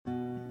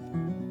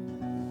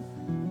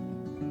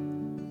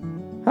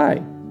Hi,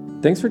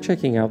 thanks for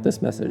checking out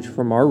this message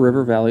from our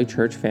River Valley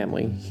Church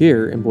family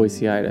here in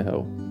Boise, Idaho.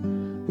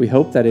 We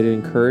hope that it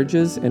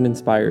encourages and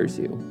inspires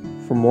you.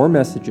 For more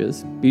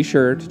messages, be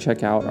sure to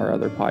check out our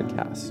other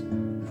podcasts.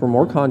 For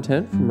more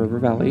content from River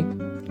Valley,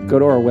 go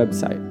to our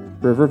website,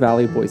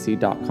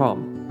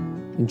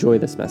 rivervalleyboise.com. Enjoy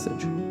this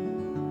message.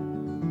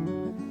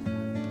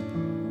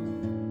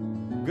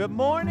 Good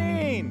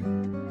morning.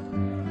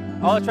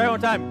 Oh, let's try it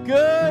one time.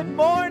 Good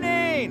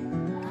morning.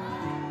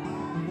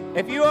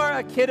 If you are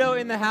a kiddo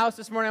in the house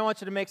this morning, I want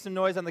you to make some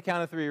noise on the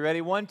count of three.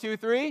 Ready? 1, 2,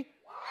 3.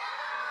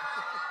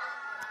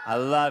 I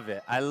love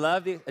it. I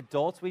love the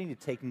adults. We need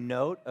to take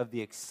note of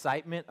the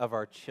excitement of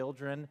our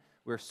children.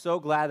 We're so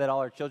glad that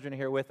all our children are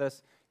here with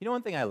us. You know,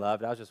 one thing I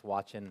loved, I was just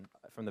watching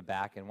from the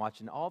back and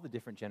watching all the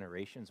different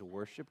generations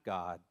worship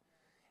God.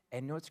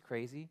 And you know what's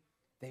crazy?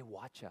 They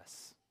watch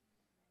us.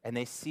 And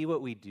they see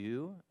what we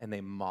do, and they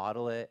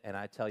model it. And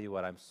I tell you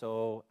what, I'm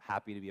so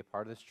happy to be a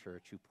part of this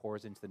church who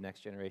pours into the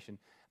next generation.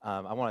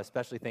 I want to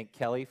especially thank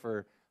Kelly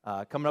for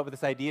coming up with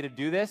this idea to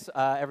do this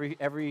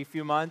every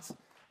few months.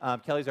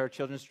 Kelly's our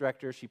children's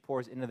director. She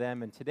pours into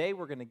them. And today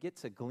we're going to get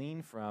to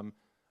glean from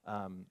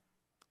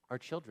our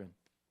children.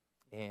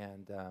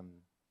 And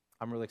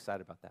I'm really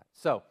excited about that.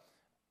 So,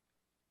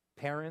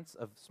 parents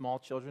of small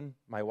children,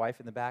 my wife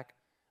in the back,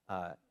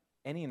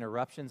 any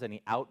interruptions,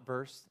 any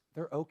outbursts,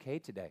 they're okay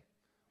today.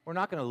 We're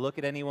not going to look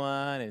at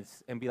anyone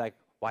and be like,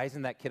 why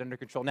isn't that kid under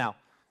control? Now,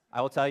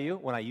 I will tell you,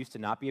 when I used to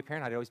not be a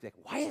parent, I'd always be like,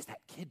 why is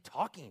that kid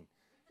talking?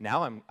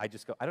 Now I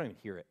just go, I don't even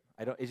hear it.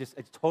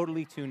 It's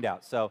totally tuned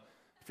out. So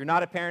if you're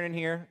not a parent in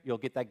here, you'll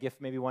get that gift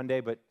maybe one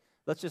day, but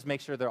let's just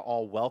make sure they're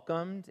all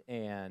welcomed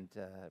and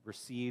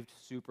received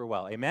super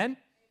well. Amen?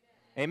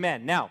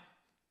 Amen. Now,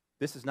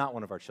 this is not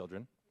one of our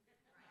children,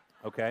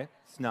 okay?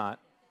 It's not.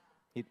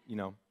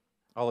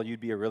 Although you'd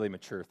be a really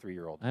mature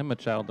 3-year-old. I'm a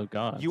child of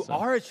God. You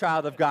are a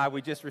child of God.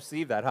 We just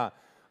received that, huh?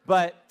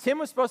 But Tim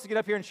was supposed to get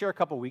up here and share a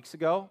couple weeks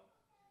ago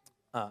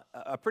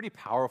a pretty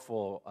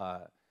powerful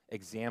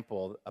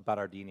example about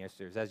our DNA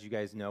series. As you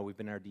guys know, we've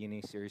been in our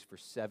DNA series for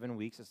 7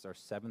 weeks. It's our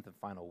 7th and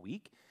final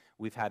week.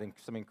 We've had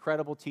some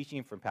incredible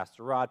teaching from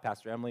Pastor Rod,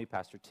 Pastor Emily,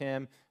 Pastor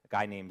Tim, a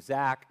guy named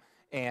Zach.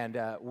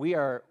 And we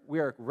are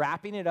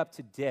wrapping it up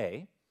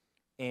today.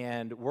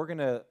 And we're going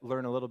to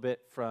learn a little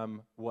bit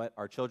from what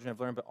our children have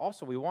learned, but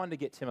also we wanted to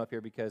get Tim up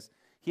here because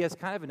he has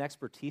kind of an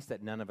expertise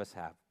that none of us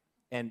have.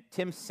 And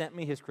Tim sent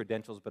me his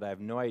credentials, but I have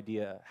no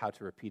idea how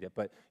to repeat it.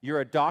 But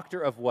you're a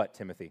doctor of what,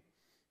 Timothy?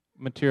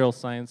 Material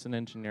science and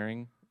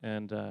engineering,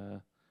 and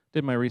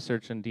did my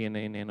research in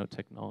DNA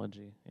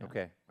nanotechnology. Yeah.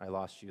 Okay, I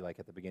lost you like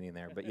at the beginning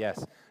there, but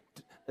yes.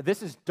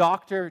 This is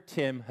Dr.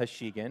 Tim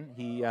Hashigan.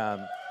 He...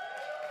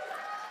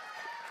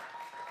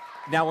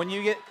 Now, when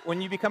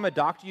you become a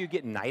doctor, you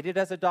get knighted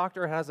as a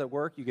doctor. How does it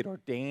work? You get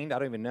ordained? I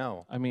don't even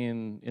know. I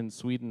mean, in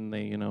Sweden,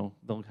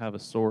 they'll have a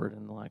sword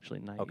and they'll actually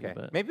knight you. Okay,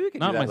 But maybe we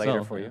can do that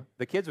later for you.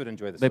 The kids would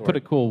enjoy the sword. They put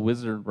a cool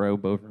wizard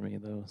robe over me,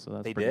 though, so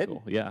that's pretty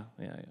cool. Yeah.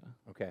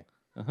 Okay.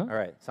 All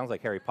right. Sounds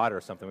like Harry Potter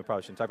or something. We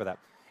probably shouldn't talk about that.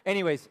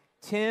 Anyways,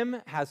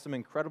 Tim has some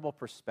incredible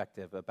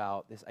perspective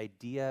about this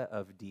idea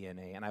of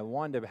DNA, and I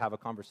wanted to have a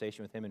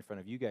conversation with him in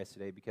front of you guys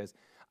today because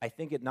I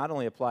think it not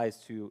only applies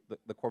to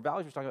the core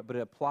values we're talking about, but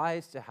it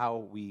applies to how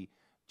we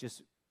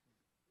just,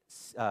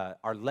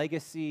 our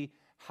legacy,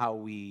 how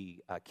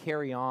we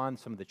carry on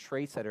some of the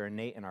traits that are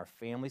innate in our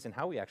families, and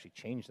how we actually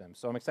change them.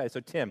 So I'm excited.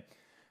 So Tim,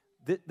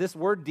 this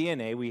word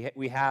DNA,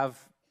 we have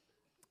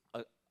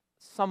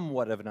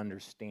somewhat of an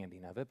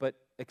understanding of it, but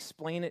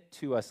explain it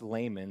to us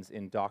layman's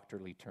in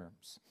doctorly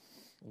terms.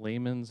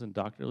 Layman's and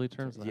doctorly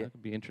terms? That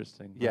could be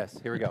interesting. Yes,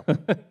 here we go.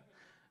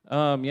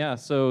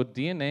 So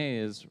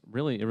DNA is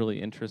really,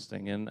 really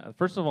interesting. And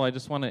first of all, I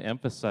just want to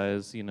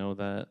emphasize,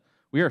 that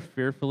we are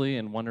fearfully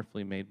and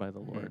wonderfully made by the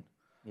Lord.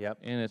 Yep.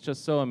 And it's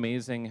just so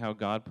amazing how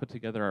God put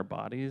together our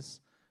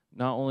bodies,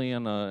 not only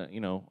on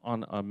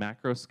a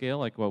macro scale,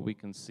 like what we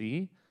can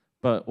see,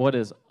 but what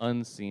is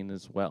unseen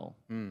as well.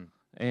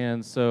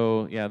 And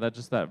so,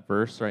 that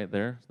verse right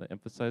there that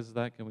emphasizes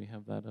that. Can we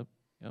have that up?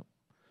 Yep.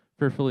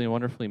 Fearfully and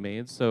wonderfully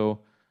made. So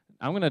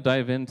I'm going to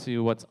dive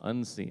into what's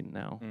unseen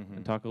now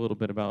and talk a little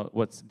bit about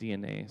what's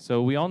DNA.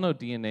 So we all know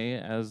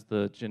DNA as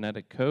the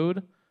genetic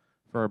code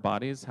for our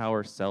bodies, how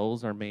our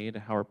cells are made,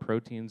 how our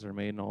proteins are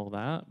made, and all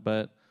that.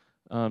 But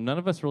none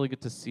of us really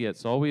get to see it.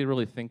 So all we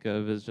really think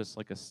of is just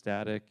like a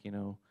static,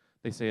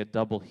 they say a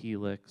double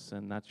helix,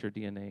 and that's your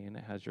DNA, and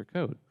it has your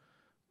code.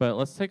 But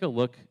let's take a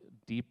look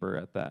deeper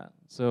at that.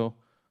 So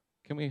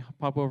can we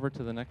pop over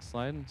to the next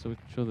slide so we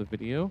can show the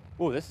video?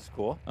 Oh, this is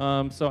cool.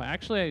 So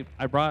actually,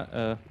 I brought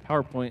a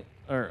PowerPoint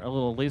or a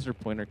little laser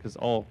pointer because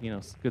all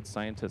good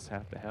scientists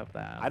have to have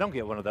that. I don't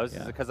get one of those.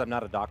 Is it because I'm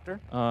not a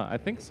doctor? I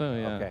think so.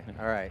 Yeah. Okay.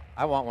 All right.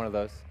 I want one of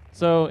those.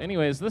 So,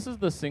 anyways, this is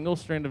the single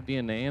strand of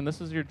DNA, and this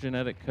is your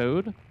genetic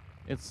code.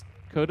 It's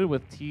coded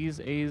with T's,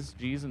 A's,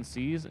 G's, and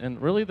C's,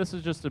 and really, this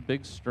is just a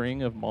big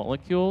string of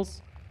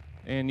molecules.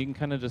 And you can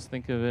kind of just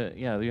think of it,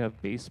 you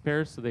have base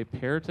pairs, so they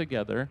pair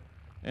together.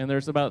 And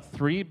there's about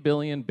 3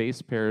 billion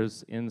base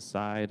pairs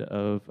inside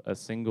of a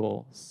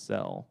single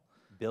cell.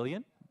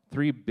 Billion?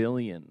 3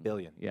 billion.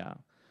 Billion. Yeah.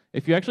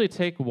 If you actually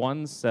take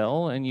one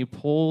cell and you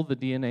pull the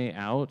DNA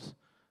out,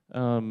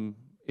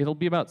 it'll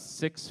be about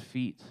 6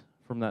 feet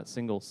from that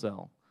single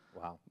cell.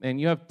 Wow. And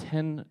you have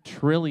 10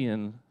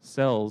 trillion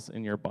cells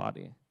in your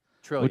body.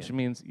 Trillion. Which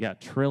means, yeah,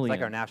 trillion. It's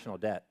like our national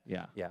debt.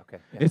 Yeah. Yeah, okay.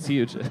 Yeah. It's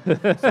huge.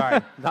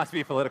 Sorry, not to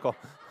be political.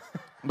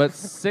 But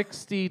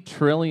 60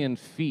 trillion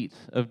feet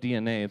of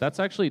DNA, that's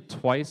actually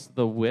twice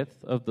the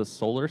width of the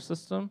solar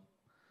system.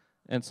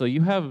 And so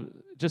you have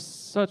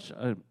just such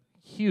a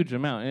huge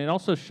amount. And it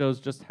also shows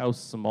just how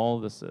small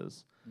this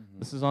is. Mm-hmm.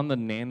 This is on the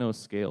nano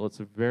scale. It's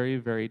very,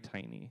 very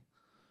tiny.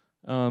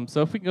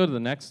 So if we can go to the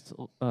next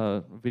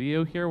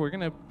video here, we're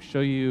going to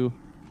show you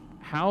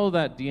how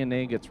that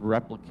DNA gets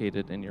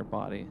replicated in your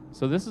body.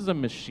 So this is a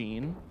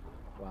machine.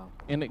 Wow.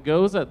 And it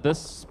goes at this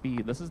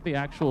speed. This is the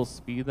actual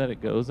speed that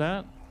it goes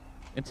at.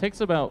 It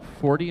takes about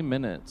 40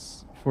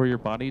 minutes for your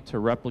body to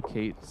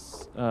replicate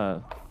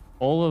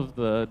all of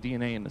the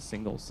DNA in a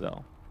single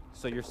cell.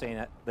 So you're saying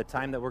at the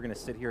time that we're going to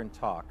sit here and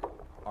talk,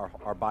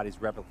 our body's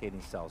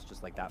replicating cells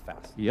just like that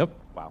fast? Yep.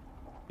 Wow.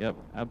 Yep,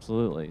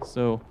 absolutely.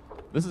 So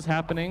this is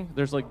happening.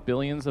 There's like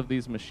billions of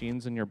these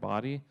machines in your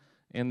body,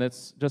 and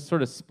that's just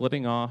sort of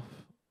splitting off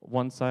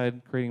one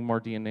side, creating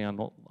more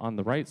DNA on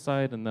the right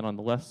side, and then on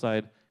the left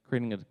side,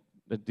 creating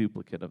a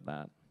duplicate of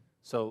that.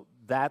 So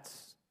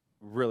that's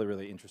really,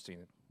 really interesting.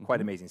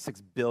 Quite amazing.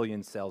 6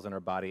 billion cells in our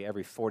body.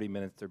 Every 40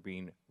 minutes they're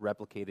being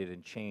replicated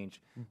and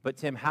changed. But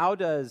Tim, how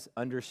does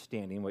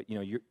understanding what,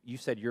 you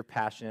said you're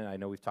passionate, I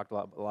know we've talked a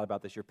lot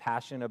about this, you're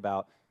passionate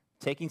about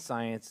taking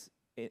science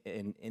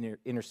and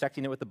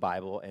intersecting it with the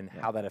Bible and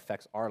how that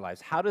affects our lives.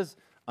 How does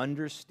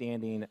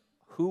understanding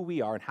who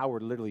we are and how we're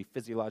literally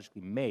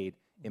physiologically made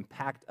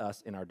impact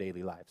us in our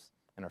daily lives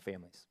and our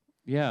families?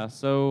 Yeah,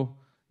 so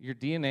your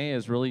DNA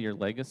is really your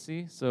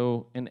legacy.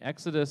 So in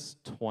Exodus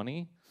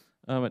 20,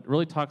 it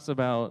really talks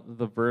about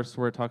the verse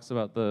where it talks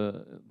about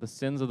the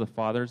sins of the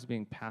fathers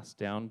being passed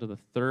down to the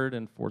 3rd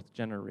and 4th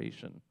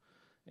generation.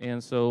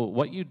 And so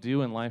what you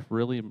do in life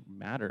really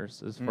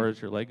matters as far as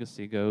your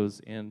legacy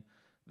goes, and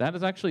that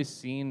is actually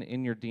seen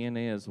in your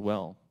DNA as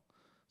well.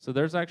 So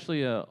there's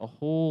actually a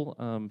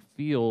whole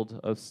field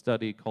of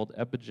study called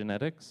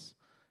epigenetics.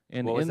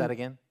 And what was that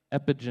again?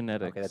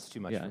 Epigenetics. Okay, that's too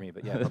much for me,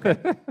 but yeah,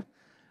 okay.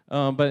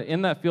 But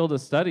in that field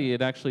of study,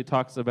 it actually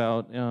talks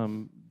about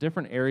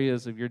different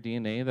areas of your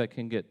DNA that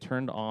can get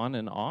turned on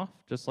and off,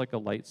 just like a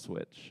light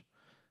switch.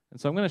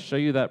 And so I'm going to show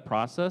you that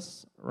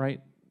process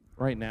right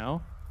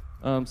now.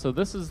 So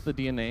this is the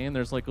DNA, and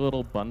there's like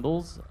little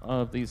bundles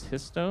of these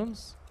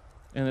histones,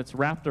 and it's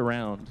wrapped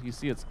around. You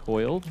see it's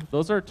coiled.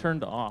 Those are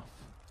turned off.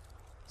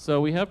 So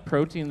we have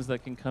proteins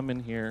that can come in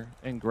here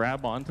and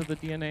grab onto the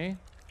DNA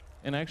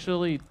and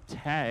actually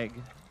tag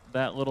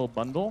that little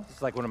bundle.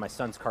 It's like one of my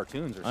son's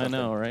cartoons or something. I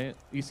know, right?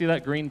 You see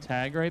that green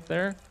tag right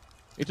there?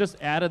 It just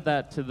added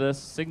that to this,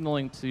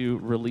 signaling to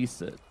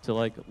release it, to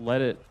like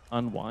let it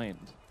unwind.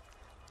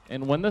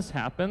 And when this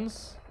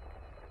happens,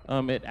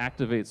 it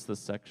activates this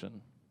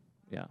section.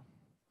 Yeah.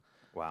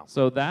 Wow.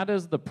 So that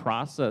is the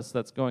process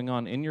that's going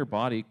on in your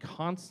body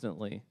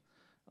constantly.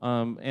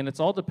 And it's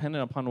all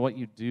dependent upon what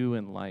you do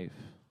in life.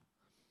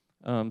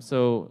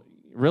 So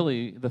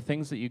really, the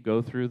things that you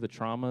go through, the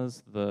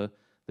traumas, the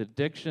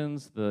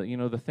addictions,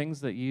 the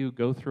things that you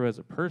go through as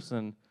a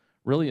person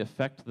really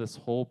affect this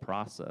whole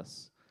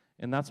process.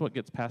 And that's what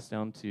gets passed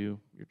down to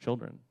your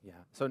children. Yeah.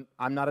 So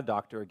I'm not a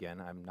doctor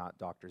again. I'm not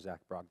Dr. Zach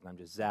Brogdon. I'm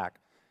just Zach.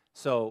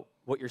 So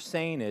what you're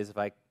saying is,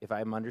 if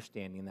I'm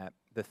understanding that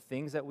the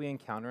things that we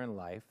encounter in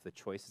life, the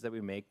choices that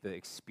we make, the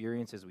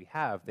experiences we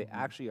have, they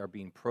actually are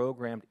being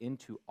programmed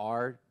into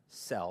our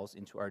cells,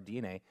 into our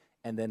DNA,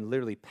 and then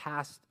literally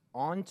passed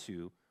on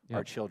to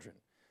our children.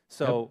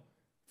 So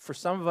for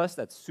some of us,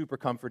 that's super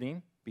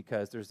comforting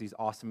because there's these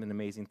awesome and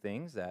amazing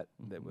things that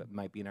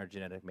might be in our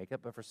genetic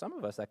makeup. But for some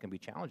of us, that can be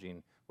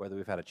challenging, whether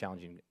we've had a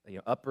challenging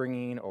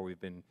upbringing or we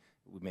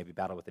maybe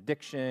battled with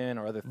addiction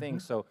or other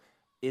things. So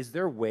is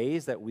there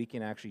ways that we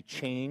can actually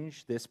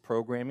change this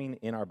programming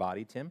in our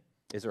body, Tim?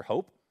 Is there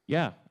hope?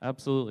 Yeah,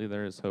 absolutely,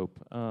 there is hope.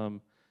 The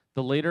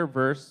later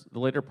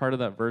part of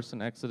that verse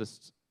in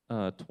Exodus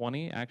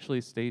 20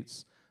 actually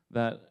states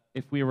that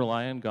if we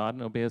rely on God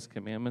and obey His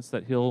commandments,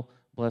 that He'll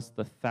bless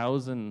the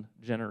 1,000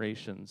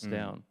 generations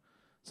down.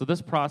 So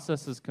this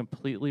process is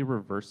completely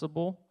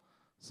reversible.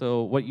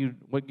 So what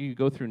you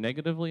go through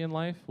negatively in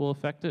life will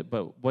affect it,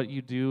 but what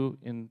you do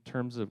in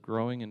terms of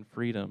growing in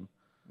freedom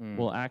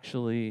will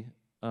actually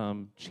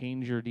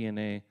change your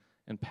DNA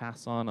and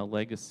pass on a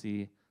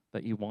legacy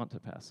that you want to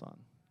pass on.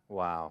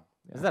 Wow.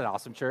 Yeah. Isn't that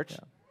awesome, church?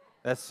 Yeah.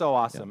 That's so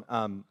awesome.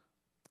 Yeah.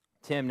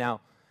 Tim,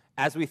 now,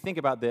 as we think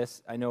about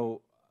this, I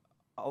know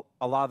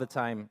a lot of the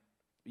time,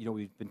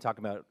 we've been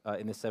talking about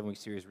in this 7-week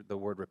series the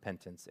word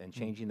repentance and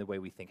changing the way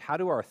we think. How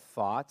do our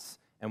thoughts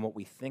and what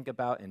we think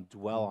about and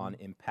dwell on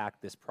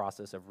impact this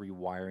process of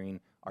rewiring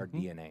our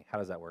DNA? How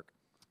does that work?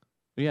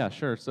 Yeah,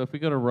 sure. So if we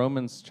go to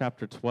Romans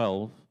chapter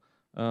 12,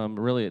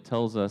 really it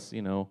tells us,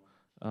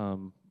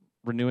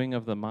 renewing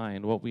of the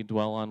mind, what we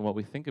dwell on, what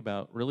we think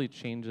about, really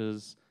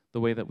changes the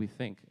way that we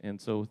think. And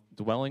so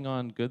dwelling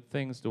on good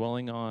things,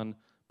 dwelling on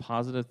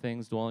positive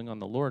things, dwelling on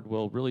the Lord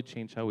will really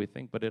change how we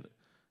think, but it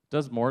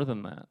does more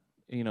than that.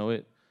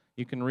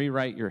 You can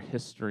rewrite your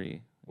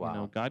history.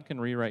 Wow. God can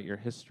rewrite your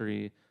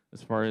history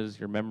as far as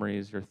your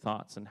memories, your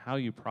thoughts, and how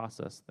you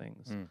process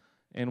things.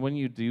 And when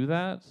you do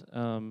that,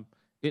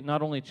 it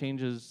not only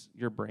changes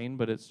your brain,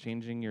 but it's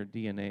changing your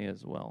DNA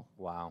as well.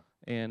 Wow.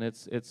 And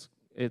it's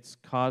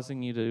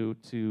causing you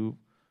to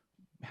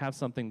have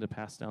something to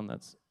pass down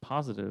that's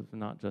positive,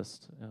 not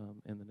just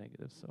in the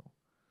negative. So,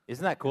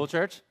 Isn't that cool,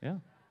 church? yeah.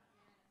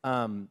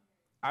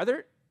 Are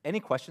there any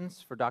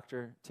questions for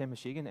Dr. Tim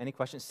Mishegan? Any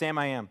questions? Sam,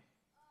 I am.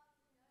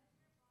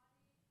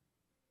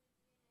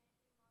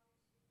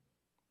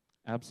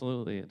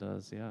 Absolutely, it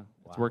does, yeah.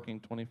 It's Wow. working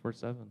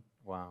 24/7.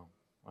 Wow.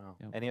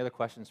 Yep. Any other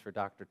questions for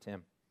Dr.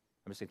 Tim?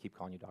 I'm just going to keep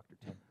calling you Dr.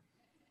 Tim.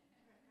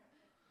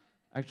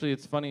 Actually,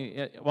 it's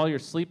funny, while you're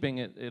sleeping,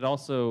 it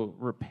also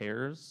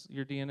repairs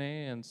your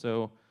DNA, and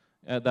so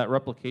that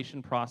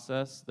replication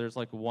process, there's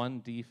like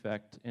one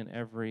defect in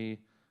every,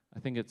 I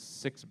think it's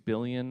 6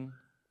 billion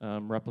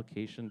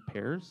replication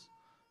pairs,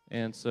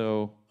 and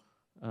so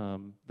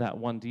that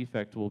one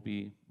defect will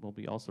be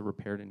also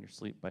repaired in your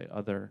sleep by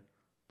other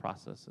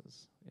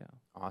processes, yeah.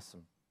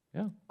 Awesome.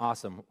 Yeah.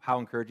 Awesome. How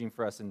encouraging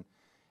for us. And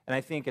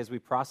I think as we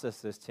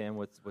process this, Tim,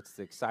 what's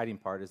the exciting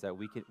part is that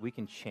we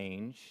can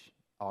change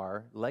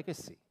our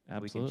legacy.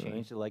 Absolutely. We can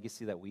change the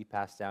legacy that we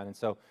pass down. And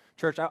so,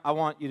 church, I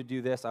want you to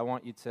do this. I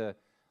want you to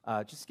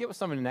just get with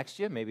someone next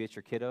to you. Maybe it's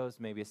your kiddos,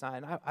 maybe it's not.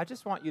 And I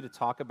just want you to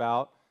talk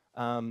about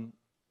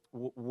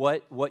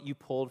what you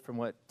pulled from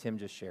what Tim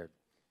just shared.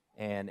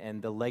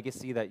 And the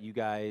legacy that you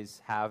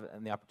guys have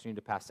and the opportunity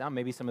to pass down.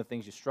 Maybe some of the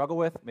things you struggle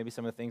with, maybe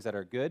some of the things that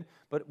are good,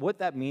 but what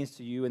that means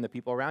to you and the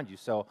people around you.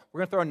 So we're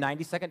going to throw a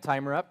 90-second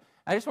timer up.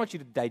 I just want you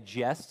to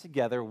digest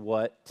together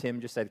what Tim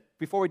just said.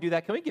 Before we do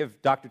that, can we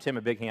give Dr. Tim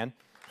a big hand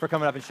for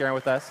coming up and sharing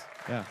with us?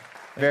 Yeah.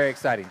 Very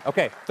exciting.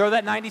 Okay, throw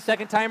that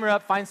 90-second timer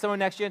up, find someone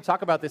next to you, and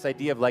talk about this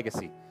idea of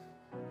legacy.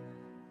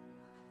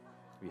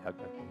 Will you hug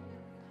them?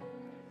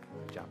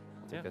 Good job.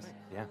 I'll take this.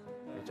 Yeah,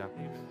 good job.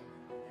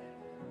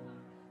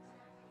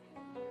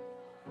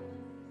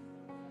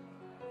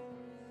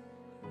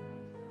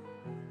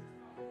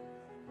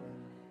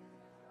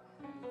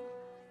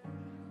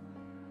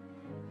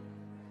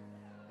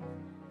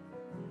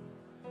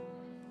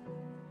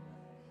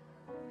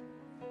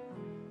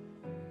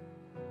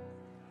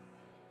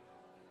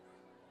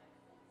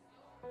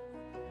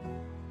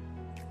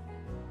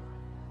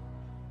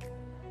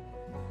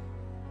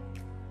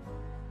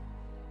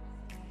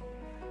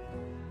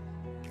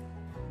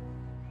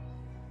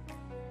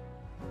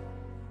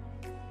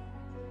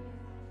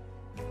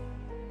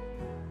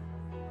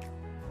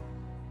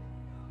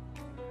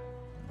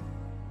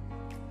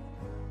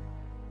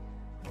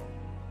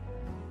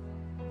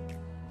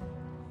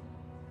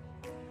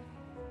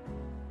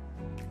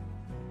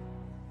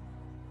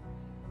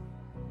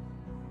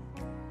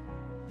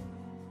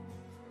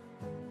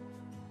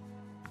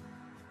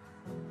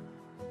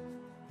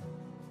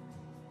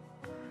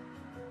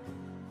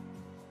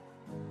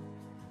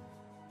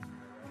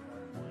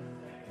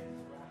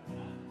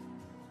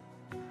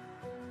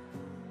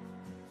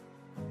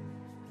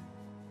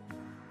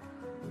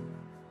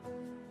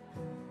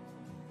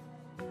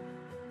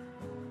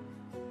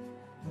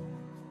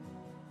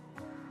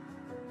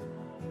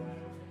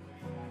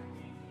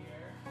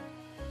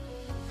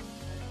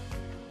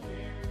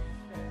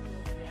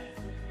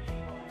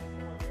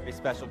 Very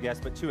special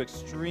guests, but two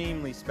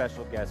extremely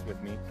special guests with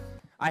me.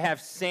 I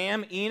have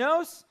Sam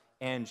Enos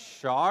and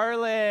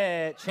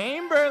Charlotte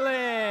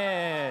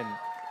Chamberlain.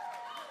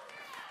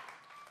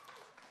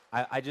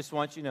 I just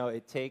want you to know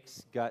it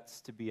takes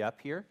guts to be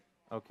up here,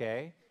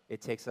 okay?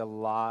 It takes a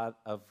lot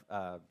of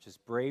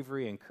just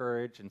bravery and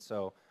courage, and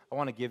so I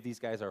want to give these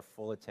guys our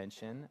full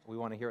attention. We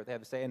want to hear what they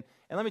have to say. And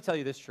let me tell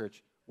you this,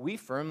 church, we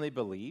firmly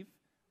believe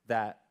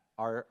that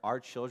our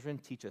children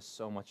teach us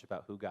so much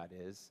about who God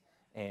is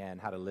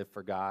and how to live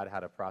for God, how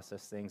to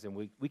process things, and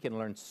we can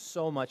learn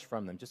so much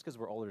from them. Just because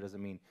we're older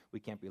doesn't mean we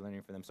can't be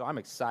learning from them. So I'm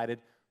excited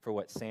for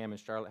what Sam and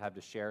Charlotte have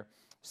to share.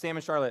 Sam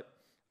and Charlotte,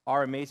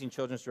 our amazing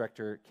children's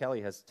director,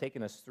 Kelly, has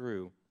taken us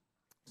through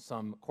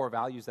some core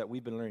values that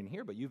we've been learning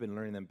here, but you've been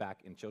learning them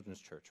back in children's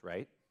church,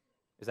 right?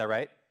 Is that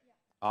right?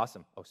 Yeah.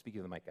 Awesome. Oh,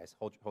 speaking of the mic, guys,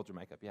 hold your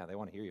mic up. Yeah, they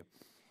want to hear you.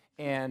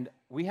 And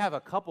we have a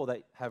couple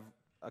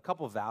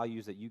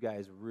values that you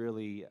guys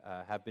really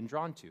have been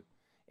drawn to.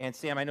 And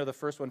Sam, I know the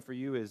first one for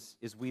you is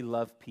we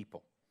love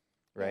people,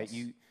 right?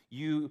 Yes.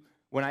 You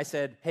when I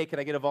said, hey, could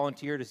I get a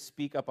volunteer to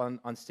speak up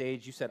on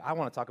stage, you said, I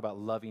want to talk about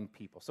loving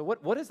people. So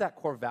what does that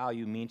core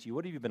value mean to you?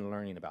 What have you been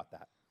learning about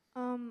that?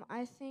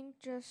 I think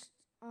just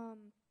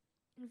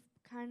we've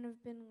kind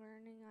of been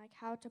learning like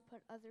how to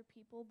put other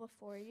people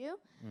before you,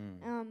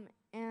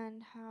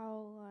 and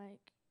how like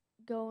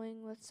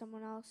going with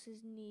someone else's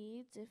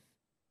needs if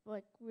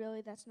like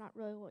really that's not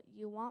really what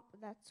you want,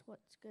 but that's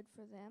what's good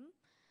for them.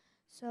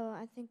 So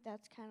I think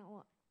that's kind of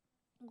what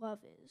love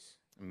is.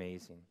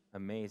 Amazing.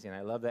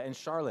 I love that. And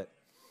Charlotte,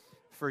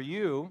 for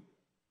you,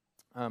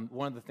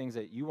 one of the things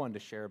that you wanted to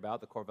share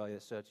about the core value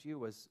that stood out to you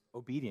was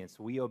obedience.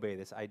 We obey,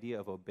 this idea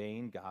of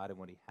obeying God and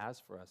what he has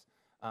for us.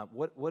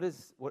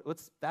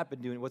 What's that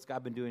been doing? What's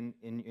God been doing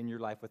in your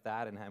life with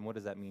that, and what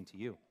does that mean to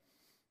you?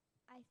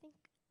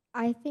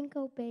 I think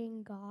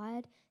obeying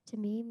God to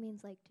me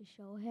means like to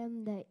show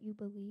him that you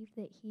believe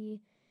that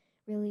he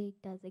really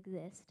does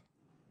exist.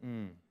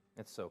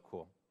 It's so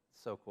cool.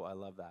 So cool. I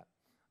love that.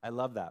 I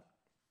love that.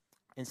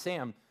 And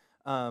Sam,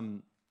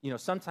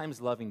 sometimes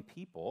loving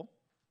people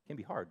can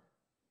be hard.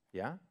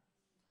 Yeah?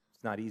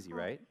 It's not easy,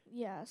 right?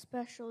 Yeah,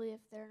 especially if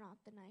they're not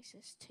the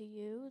nicest to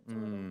you. It's a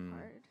little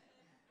hard.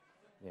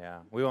 Yeah.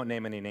 We won't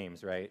name any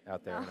names, right,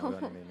 out there? No. No, we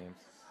won't name any names.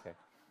 Okay.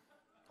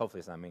 Hopefully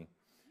it's not me.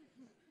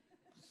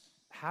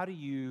 How do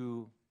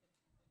you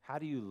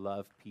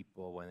love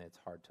people when it's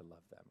hard to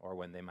love them or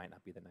when they might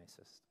not be the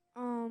nicest?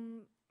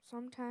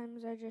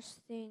 Sometimes I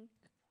just think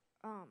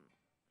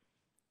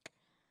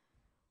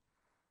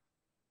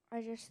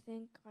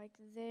like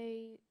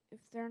if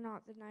they're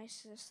not the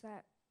nicest,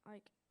 that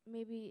like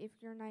maybe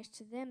if you're nice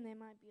to them, they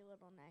might be a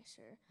little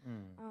nicer.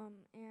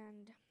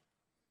 And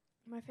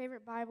my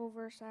favorite Bible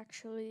verse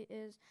actually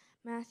is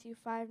Matthew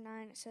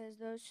 5:9. It says,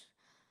 "Those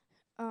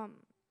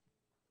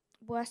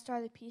blessed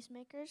are the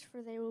peacemakers,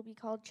 for they will be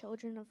called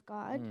children of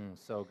God."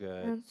 So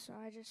good. And so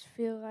I just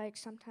feel like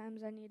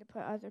sometimes I need to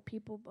put other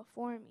people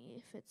before me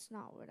if it's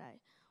not what I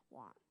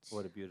want.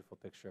 What a beautiful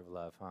picture of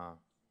love, huh?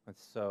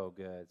 That's so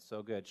good,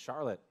 so good.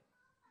 Charlotte,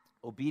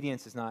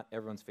 obedience is not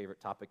everyone's favorite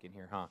topic in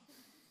here, huh?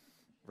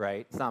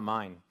 Right? It's not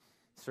mine.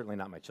 Certainly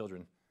not my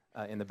children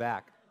in the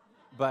back.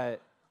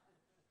 But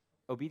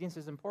obedience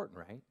is important,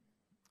 right?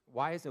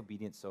 Why is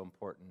obedience so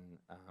important,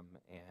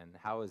 and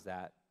how is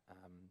that?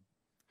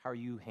 How are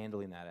you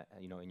handling that,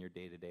 in your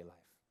day-to-day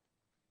life?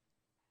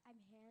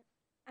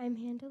 I'm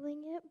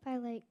handling it by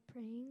like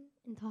praying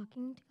and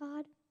talking to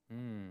God.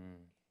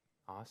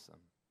 Awesome.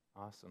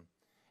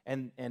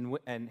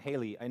 And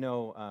Haley, I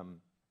know,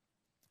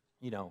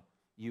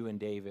 you and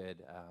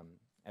David,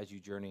 as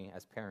you journey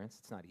as parents,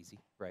 it's not easy,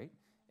 right?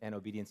 And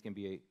obedience can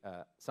be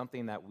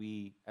something that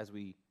as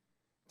we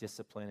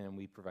discipline and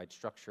we provide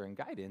structure and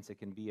guidance, it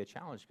can be a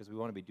challenge because we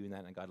want to be doing that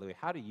in a godly way.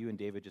 How do you and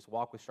David just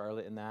walk with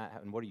Charlotte in that?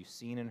 And what are you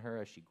seeing in her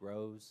as she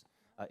grows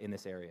in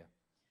this area?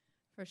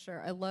 For sure.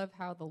 I love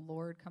how the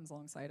Lord comes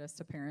alongside us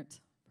to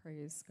parent.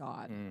 Praise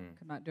God.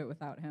 Could not do it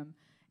without him.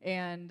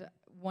 And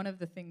one of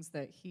the things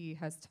that he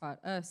has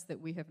taught us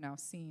that we have now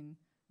seen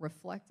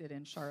reflected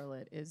in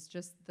Charlotte is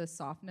just the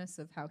softness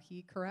of how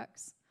he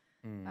corrects.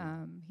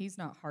 He's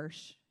not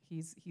harsh.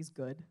 He's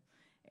good.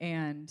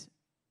 And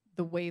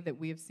the way that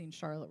we have seen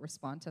Charlotte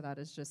respond to that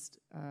is just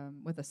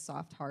with a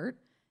soft heart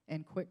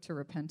and quick to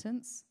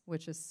repentance,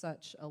 which is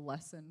such a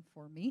lesson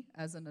for me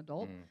as an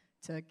adult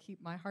to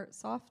keep my heart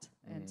soft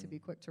and to be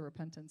quick to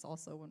repentance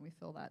also when we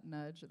feel that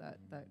nudge,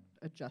 that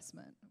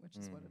adjustment, which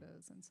is what it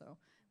is. And so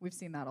we've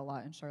seen that a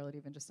lot in Charlotte,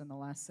 even just in the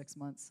last 6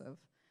 months of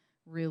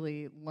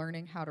really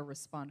learning how to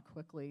respond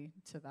quickly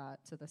to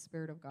that, to the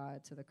Spirit of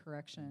God, to the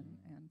correction,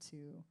 and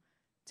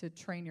to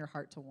train your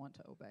heart to want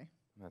to obey.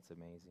 That's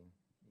amazing.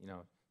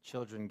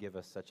 Children give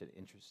us such an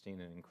interesting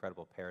and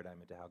incredible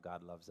paradigm into how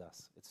God loves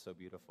us. It's so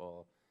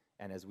beautiful.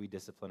 And as we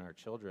discipline our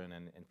children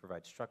and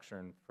provide structure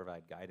and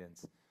provide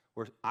guidance,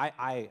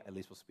 I at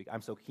least will speak,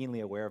 I'm so keenly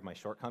aware of my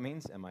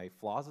shortcomings and my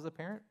flaws as a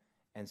parent,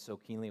 and so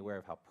keenly aware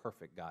of how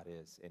perfect God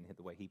is in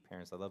the way he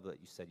parents. I love that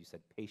you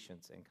said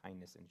patience and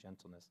kindness and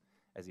gentleness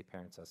as he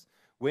parents us.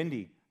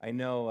 Wendy, I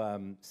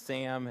know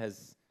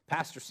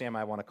Pastor Sam,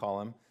 I want to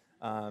call him.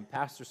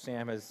 Pastor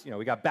Sam has,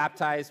 we got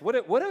baptized.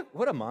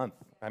 What a month.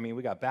 I mean,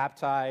 we got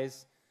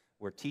baptized.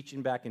 We're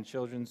teaching back in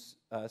children's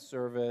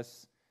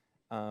service.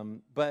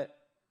 But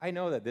I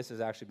know that this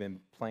has actually been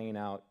playing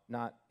out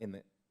not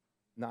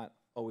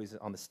always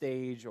on the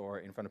stage or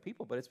in front of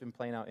people, but it's been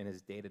playing out in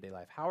his day-to-day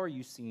life. How are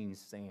you seeing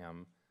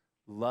Sam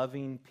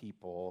loving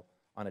people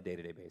on a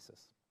day-to-day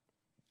basis?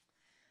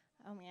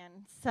 Oh, man.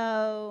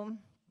 So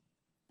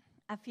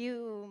a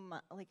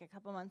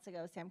couple months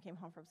ago, Sam came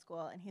home from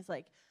school, and he's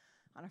like,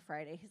 on a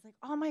Friday, he's like,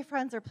 all my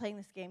friends are playing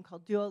this game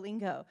called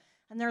Duolingo,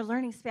 and they're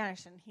learning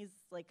Spanish, and he's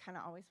like kind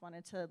of always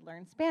wanted to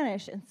learn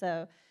Spanish, and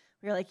so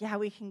we were like, yeah,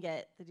 we can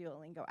get the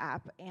Duolingo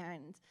app,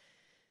 and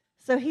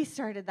so he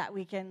started that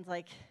weekend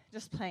like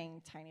just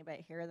playing tiny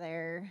bit here or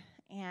there,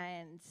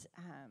 and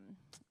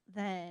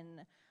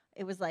then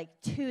it was like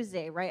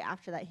Tuesday, right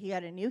after that, he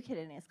got a new kid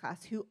in his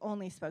class who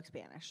only spoke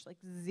Spanish, like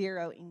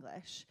zero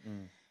English.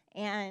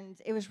 And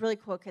it was really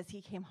cool because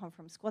he came home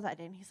from school that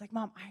day, and he's like,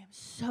 Mom, I am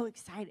so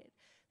excited.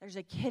 There's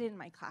a kid in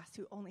my class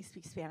who only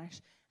speaks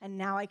Spanish, and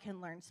now I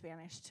can learn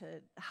Spanish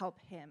to help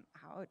him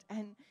out.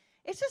 And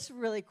it's just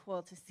really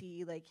cool to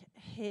see like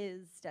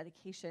his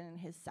dedication and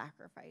his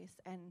sacrifice.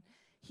 And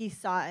he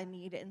saw a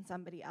need in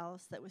somebody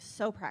else that was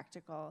so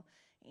practical,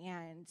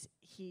 and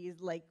he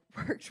like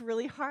worked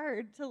really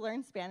hard to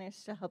learn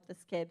Spanish to help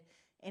this kid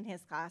in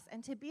his class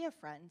and to be a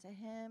friend to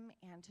him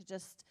and to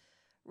just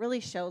really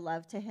show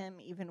love to him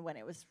even when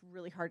it was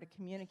really hard to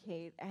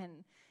communicate.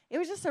 And it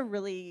was just it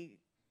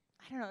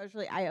was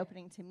really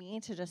eye-opening to me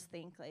to just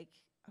think like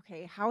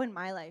okay, how in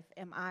my life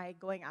am I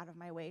going out of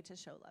my way to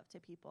show love to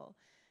people?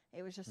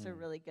 It was just a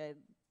really good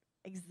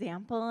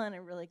example and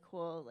a really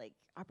cool like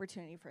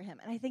opportunity for him.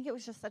 And I think it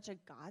was just such a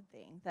God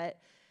thing that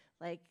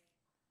like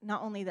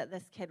not only that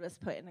this kid was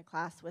put in a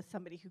class with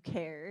somebody who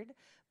cared,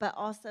 but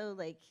also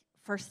like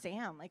for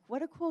Sam, like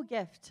what a cool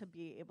gift to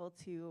be able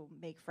to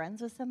make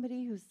friends with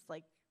somebody who's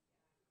like,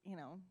 you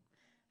know,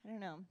 I don't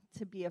know,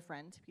 to be a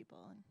friend to people.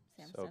 And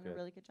Sam's So done good. a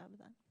really good job of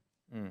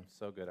that.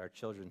 So good. Our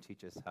children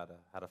teach us how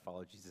to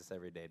follow Jesus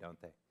every day, don't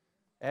they?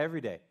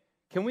 Every day.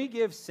 Can we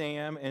give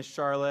Sam and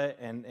Charlotte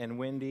and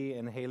Wendy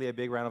and Haley a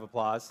big round of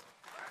applause?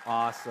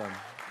 Awesome.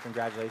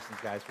 Congratulations,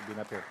 guys, for being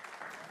up here.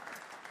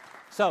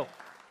 So,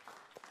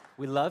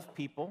 we love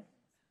people.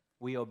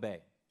 We obey.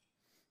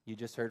 You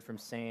just heard from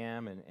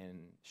Sam and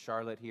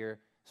Charlotte here.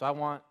 So I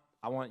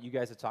want you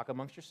guys to talk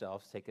amongst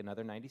yourselves, take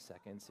another 90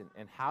 seconds,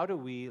 and how do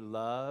we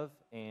love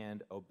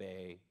and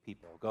obey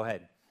people? Go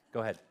ahead.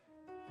 Go ahead.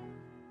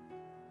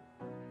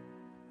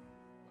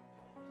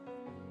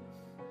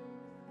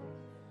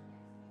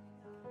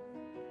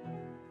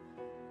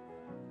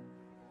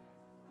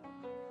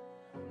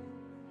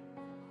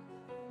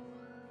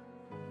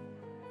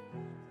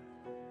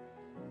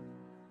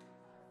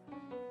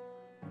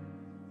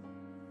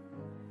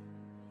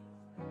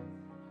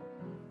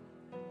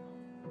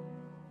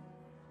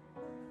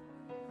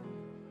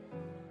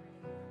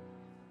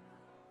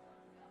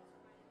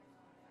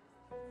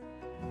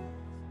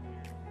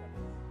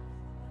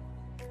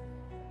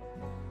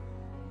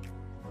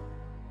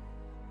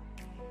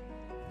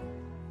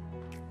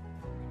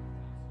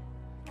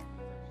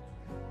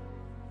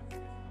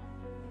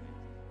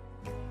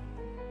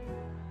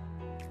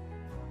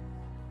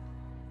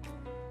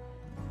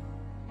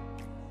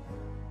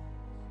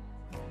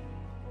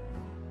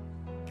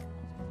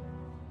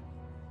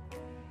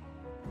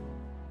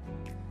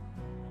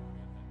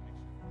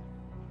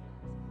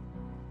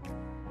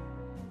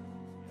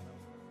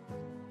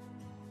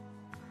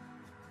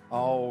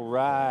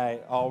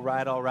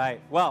 All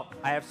right. Well,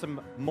 I have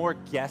some more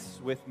guests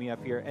with me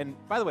up here. And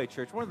by the way,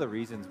 church, one of the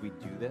reasons we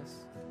do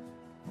this,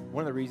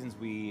 one of the reasons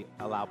we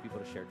allow people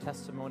to share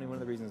testimony, one of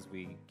the reasons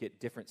we get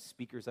different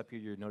speakers up here,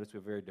 you'll notice we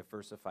have a very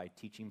diversified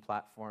teaching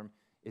platform,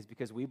 is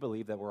because we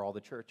believe that we're all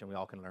the church and we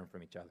all can learn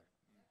from each other.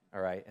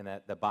 All right, and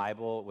that the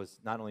Bible was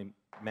not only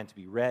meant to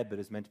be read, but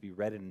is meant to be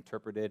read and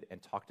interpreted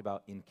and talked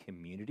about in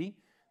community.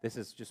 This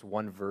is just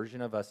one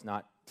version of us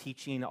not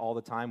teaching all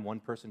the time, one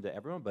person to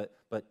everyone, but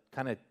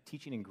kind of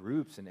teaching in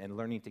groups and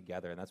learning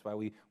together. And that's why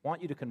we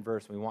want you to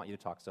converse and we want you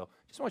to talk. So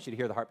just want you to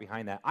hear the heart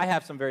behind that. I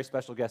have some very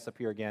special guests up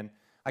here again.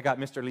 I got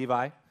Mr.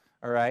 Levi,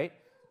 all right?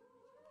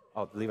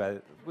 Oh, Levi,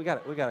 we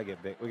got to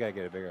get big. We got to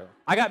get it bigger.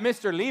 I got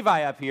Mr.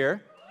 Levi up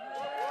here.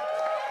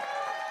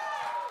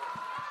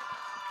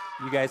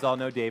 You guys all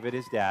know David,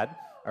 his dad.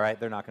 All right,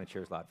 they're not going to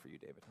cheer as loud for you,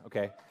 David,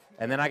 okay?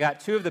 And then I got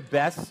two of the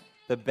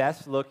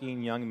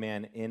best-looking young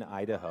men in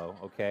Idaho,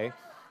 okay?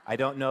 I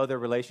don't know their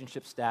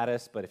relationship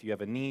status, but if you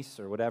have a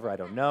niece or whatever, I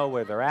don't know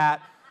where they're at,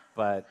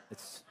 but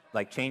it's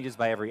like changes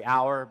by every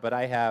hour. But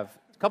I have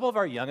a couple of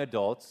our young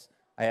adults.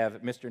 I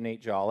have Mr.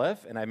 Nate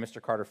Jolliffe, and I have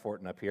Mr. Carter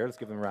Fortin up here. Let's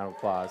give them a round of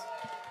applause.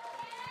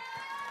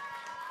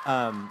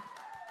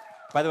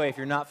 By the way, if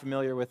you're not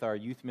familiar with our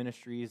youth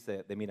ministries,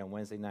 they meet on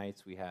Wednesday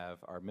nights. We have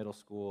our middle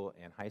school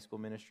and high school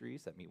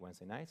ministries that meet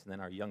Wednesday nights, and then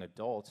our young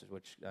adults,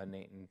 which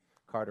Nate and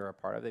Carter are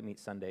part of. They meet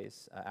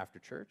Sundays after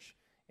church,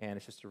 and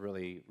it's just some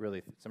really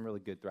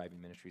good,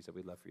 thriving ministries that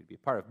we'd love for you to be a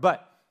part of.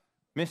 But,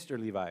 Mr.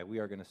 Levi, we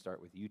are going to start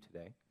with you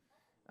today.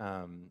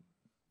 I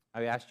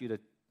asked you to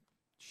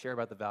share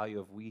about the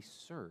value of we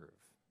serve,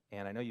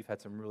 and I know you've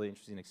had some really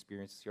interesting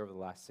experiences here over the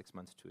last 6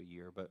 months to a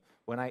year, but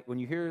when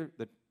you hear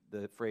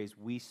the phrase,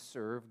 we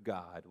serve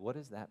God, what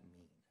does that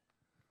mean?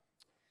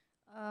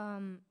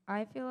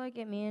 I feel like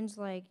it means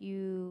like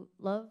you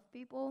love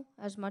people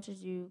as much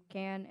as you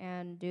can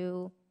and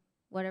do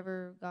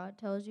whatever God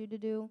tells you to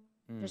do.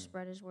 Just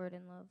spread his word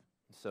in love.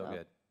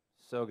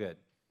 So good.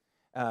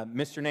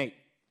 Mr. Nate,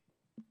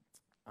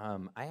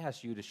 I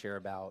asked you to share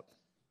about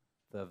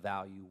the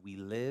value we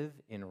live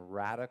in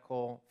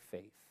radical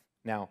faith.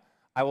 Now,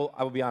 I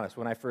will be honest,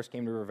 when I first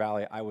came to River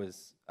Valley, I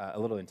was a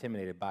little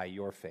intimidated by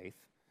your faith.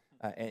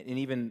 And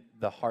even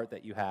the heart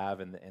that you have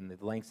and the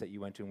lengths that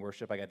you went to in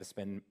worship. I got to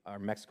spend our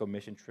Mexico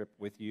mission trip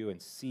with you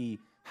and see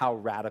how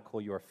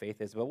radical your faith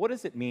is. But what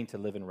does it mean to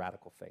live in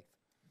radical faith?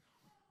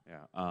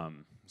 Yeah.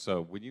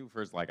 So when you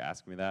first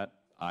asked me that,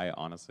 I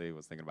honestly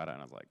was thinking about it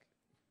and I was like,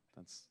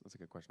 that's a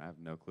good question. I have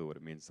no clue what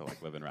it means to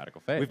live in radical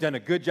faith. We've done a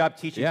good job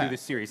teaching through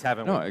this series,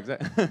 haven't we? No,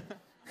 exactly.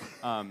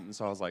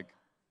 So I was like,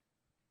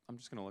 I'm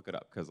just gonna look it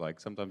up because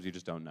sometimes you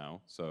just don't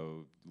know.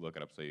 So look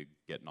it up so you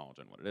get knowledge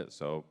on what it is.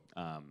 So.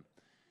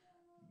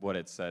 What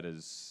it said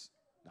is,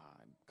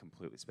 I'm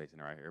completely spacing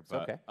it right here,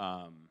 but okay.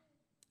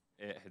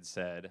 It had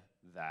said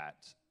that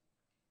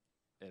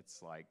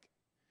it's like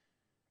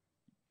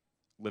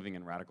living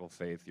in radical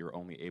faith you're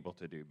only able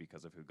to do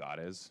because of who God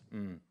is.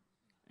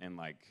 And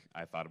I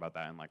thought about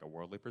that in a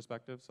worldly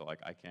perspective. So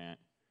I can't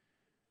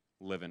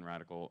live in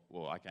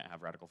I can't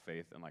have radical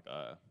faith in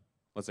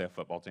let's say a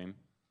football team.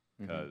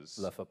 because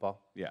Love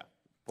football. yeah,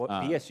 Boy,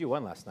 BSU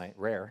won last night.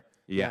 Rare.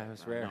 yeah, it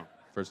was I rare. know.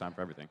 First time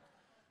for everything.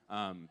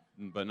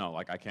 But no,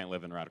 like I can't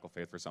live in radical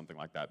faith for something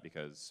like that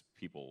because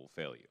people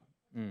fail you,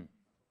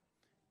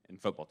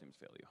 and football teams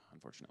fail you,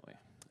 unfortunately.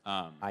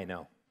 I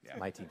know. Yeah.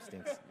 My team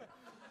stinks.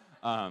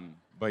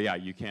 But yeah,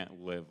 you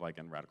can't live like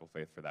in radical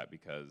faith for that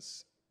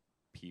because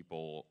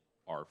people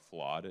are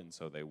flawed, and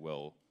so they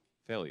will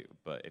fail you.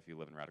 But if you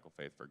live in radical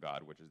faith for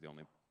God, which is the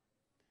only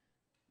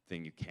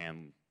thing you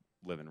can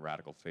live in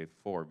radical faith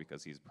for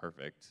because He's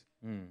perfect.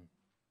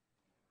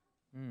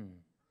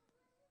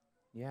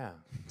 Yeah,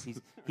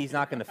 he's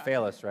not going to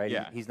fail us, right?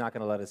 Yeah. He's not going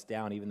to let us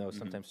down, even though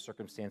sometimes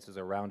circumstances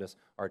around us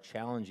are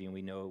challenging.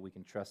 We know we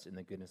can trust in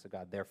the goodness of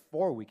God.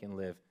 Therefore, we can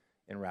live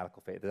in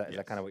radical faith. Is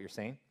that kind of what you're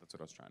saying? That's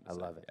what I was trying to I say.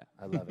 love it.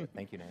 Yeah. I love it.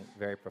 Thank you, Nate.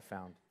 Very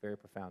profound. Very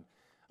profound.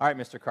 All right,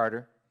 Mr.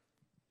 Carter,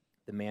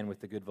 the man with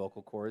the good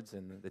vocal cords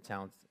and the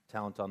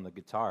talent on the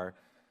guitar.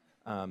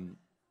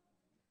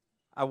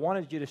 I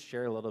wanted you to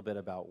share a little bit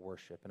about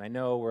worship. And I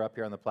know we're up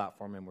here on the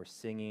platform and we're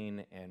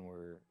singing and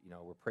we're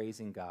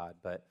praising God,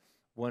 but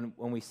when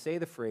we say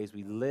the phrase,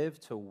 we live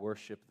to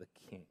worship the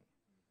King,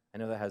 I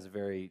know that has a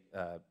very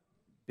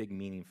big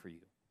meaning for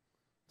you.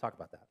 Talk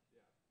about that.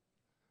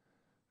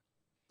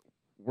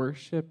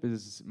 Worship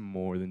is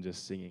more than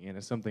just singing, and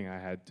it's something I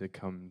had to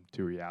come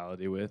to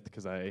reality with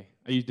because I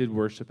did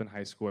worship in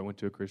high school. I went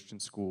to a Christian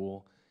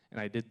school,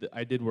 and I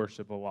did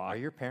worship a lot. Are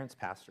your parents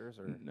pastors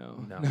or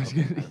No?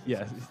 Okay.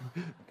 Yes.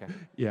 Okay.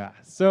 Yeah.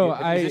 So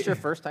Is this your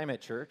first time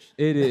at church?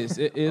 It is.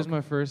 It is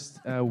my first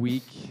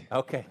week.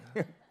 Okay.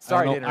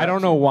 Sorry to interrupt I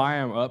don't know you. why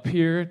I'm up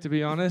here, to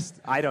be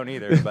honest. I don't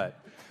either, but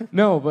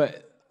No,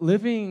 but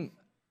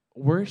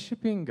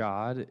worshiping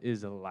God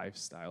is a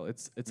lifestyle.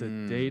 It's a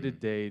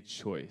day-to-day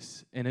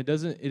choice. And it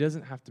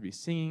doesn't have to be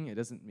singing, it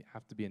doesn't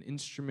have to be an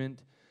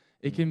instrument.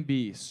 It can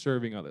be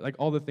serving others. Like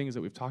all the things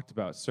that we've talked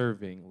about,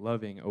 serving,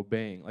 loving,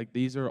 obeying. Like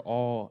these are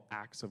all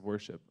acts of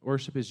worship.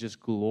 Worship is just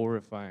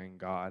glorifying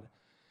God.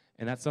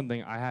 And that's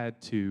something I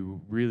had to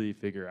really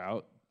figure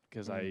out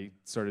because I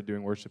started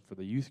doing worship for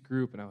the youth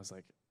group and I was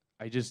like,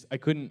 I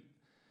couldn't.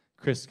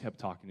 Chris kept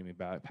talking to me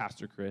about it,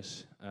 Pastor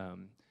Chris.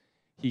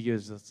 He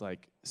gives us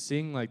like,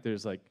 sing like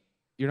there's like,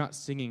 you're not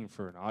singing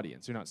for an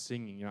audience. You're not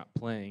singing, you're not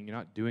playing, you're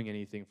not doing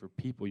anything for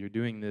people. You're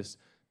doing this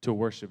to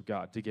worship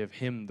God, to give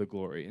Him the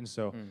glory. And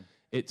so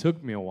it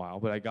took me a while,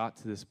 but I got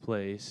to this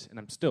place, and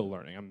I'm still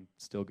learning. I'm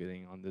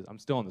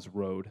still on this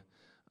road.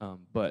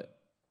 But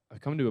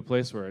I've come to a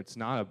place where it's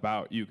not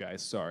about you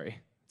guys. Sorry.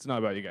 It's not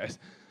about you guys.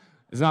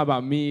 It's not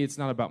about me. It's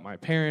not about my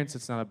parents.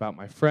 It's not about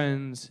my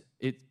friends.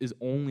 It is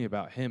only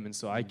about Him. And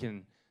so I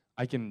can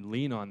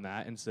lean on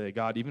that and say,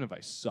 God, even if I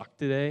suck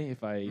today,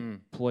 if I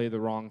play the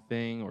wrong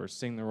thing or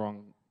sing the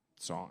wrong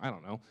song, I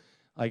don't know.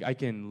 Like I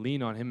can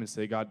lean on Him and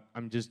say, God,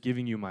 I'm just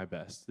giving you my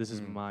best. This is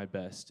my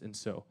best. And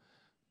so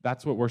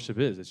that's what worship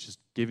is. It's just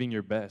giving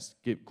your best,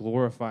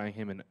 glorifying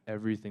Him in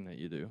everything that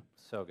you do.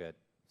 So good.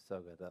 So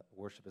good. That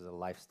worship is a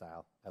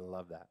lifestyle. I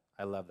love that.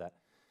 I love that.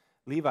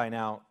 Levi,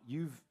 now,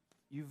 you've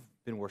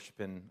been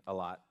worshiping a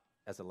lot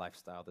as a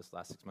lifestyle this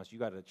last 6 months. You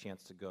got a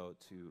chance to go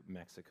to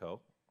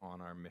Mexico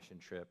on our mission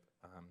trip.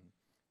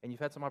 And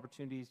you've had some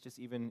opportunities just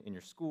even in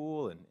your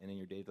school and in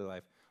your day-to-day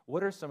life.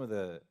 What are some of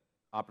the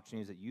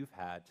opportunities that you've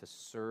had to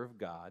serve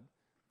God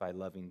by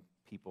loving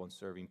people and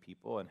serving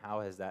people, and how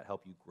has that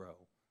helped you grow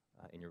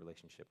in your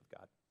relationship with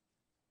God?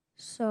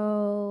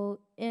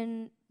 So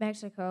in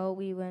Mexico,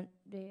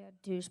 they had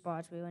 2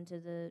 spots. We went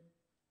to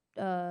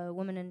the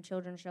Women and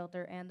Children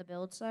Shelter and the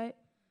build site.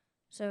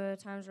 So there were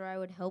times where I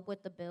would help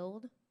with the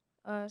build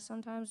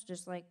sometimes,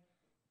 just like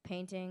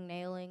painting,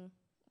 nailing,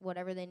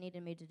 whatever they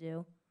needed me to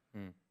do.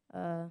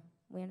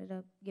 We ended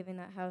up giving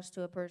that house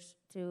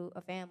to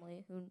a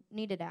family who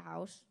needed a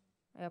house,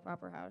 a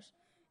proper house.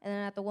 And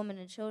then at the Women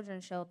and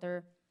Children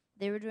Shelter,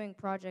 they were doing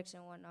projects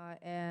and whatnot,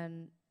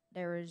 and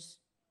there was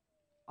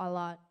a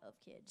lot of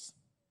kids,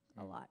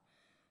 a lot.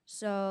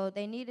 So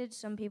they needed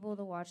some people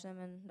to watch them,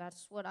 and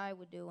that's what I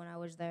would do when I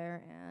was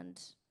there, and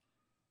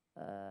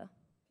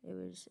it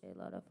was a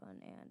lot of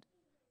fun, and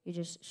you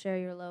just share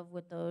your love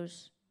with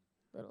those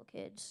little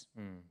kids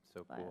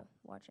So by cool.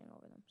 watching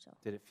over them. So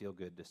Did it feel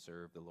good to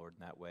serve the Lord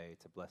in that way,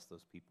 to bless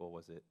those people?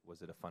 Was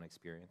it a fun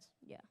experience?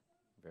 yeah.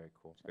 Very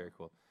cool. Very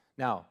cool.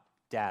 Now,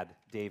 Dad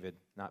David,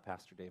 not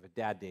Pastor David,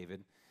 Dad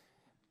David,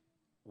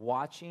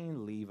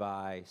 watching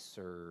Levi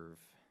serve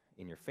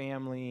in your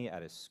family,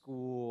 at his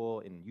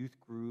school, in youth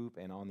group,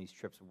 and on these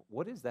trips,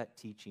 what is that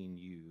teaching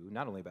you,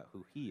 not only about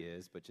who he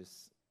is, but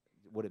just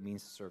what it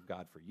means to serve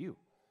God for you?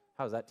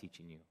 How is that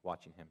teaching you,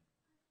 watching him?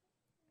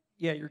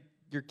 Yeah,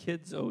 your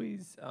kids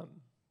always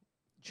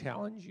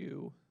challenge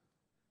you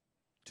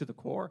to the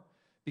core,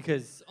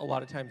 because a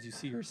lot of times you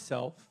see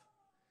yourself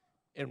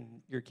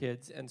in your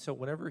kids, and so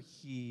whenever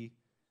he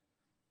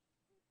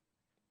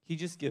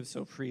just gives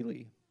so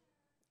freely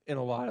in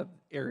a lot of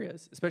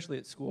areas, especially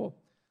at school.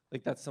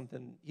 Like that's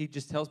something he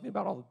just tells me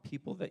about, all the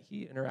people that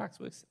he interacts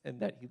with and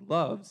that he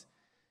loves,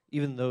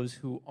 even those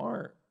who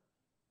aren't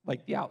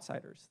like the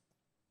outsiders,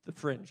 the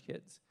fringe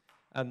kids.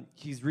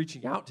 He's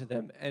reaching out to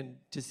them, and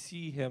to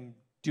see him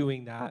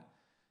doing that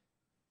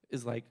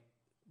is like,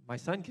 my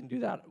son can do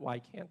that. Why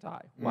can't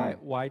I?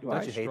 Why do I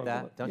Don't you hate struggle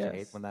that? with- Don't you Yes,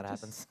 hate when that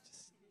happens?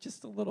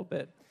 Just a little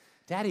bit.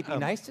 Daddy, be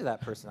nice to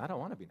that person. I don't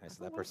want to be nice to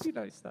that I wanna person. be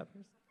nice to that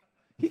person.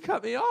 He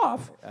cut me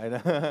off. I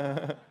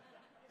know.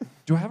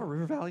 Do I have a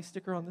River Valley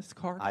sticker on this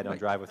car? I don't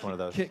drive with one of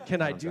those.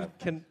 Can I don't do?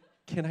 drive.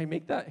 Can I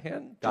make that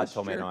hand? God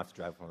told me I gesture? don't have to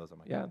drive with one of those on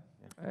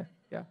my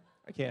Yeah,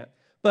 I can't.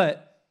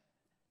 But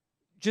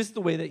just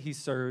the way that he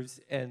serves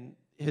and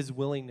his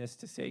willingness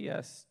to say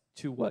yes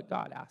to what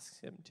God asks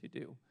him to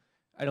do,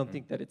 I don't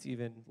think that it's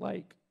even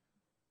like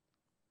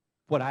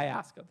what I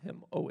ask of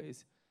him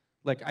always.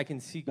 Like I can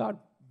see God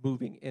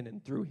moving in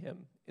and through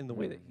him in the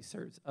way that he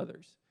serves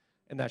others,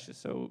 and that's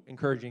just so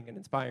encouraging and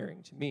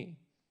inspiring to me,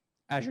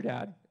 as your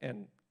dad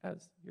and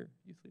as your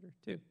youth leader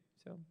too.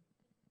 So,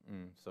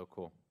 so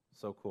cool,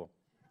 so cool.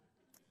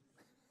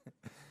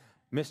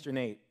 Mr.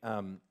 Nate,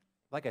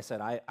 like I said,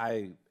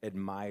 I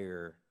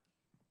admire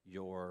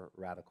your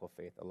radical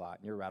faith a lot.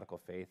 And your radical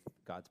faith,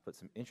 God's put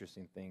some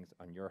interesting things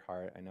on your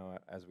heart. I know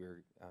as we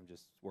were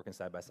just working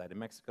side by side in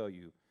Mexico,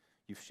 you've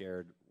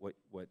shared what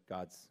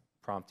God's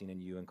prompting in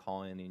you and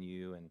calling in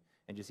you, and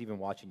just even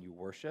watching you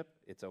worship,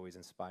 it's always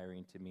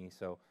inspiring to me.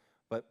 So,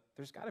 but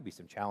there's got to be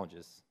some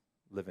challenges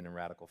living in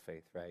radical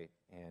faith, right?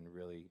 And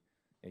really,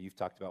 you've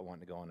talked about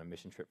wanting to go on a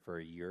mission trip for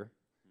a year.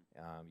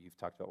 You've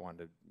talked about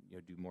wanting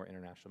to do more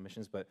international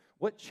missions. But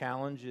what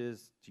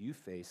challenges do you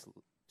face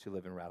to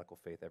live in radical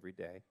faith every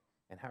day,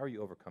 and how are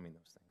you overcoming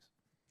those things?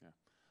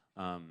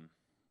 Yeah.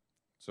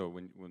 So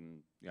when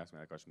you asked me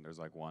that question, there's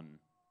like one,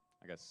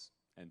 I guess,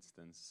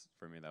 instance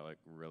for me that like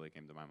really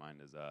came to my mind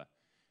is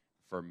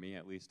for me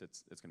at least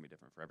it's gonna be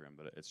different for everyone,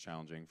 but it's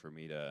challenging for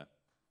me to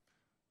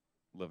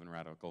live in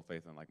radical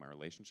faith in like my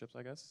relationships,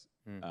 I guess,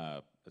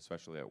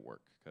 especially at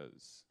work,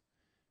 because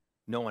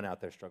no one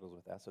out there struggles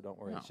with that, so don't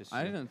worry. no, It's just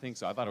I you. didn't think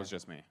so. I thought it was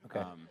just me.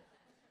 Okay.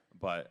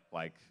 But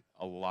like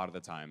a lot of the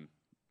time,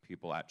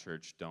 people at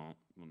church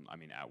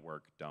at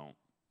work don't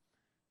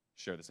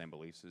share the same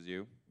beliefs as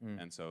you,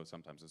 and so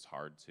sometimes it's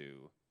hard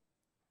to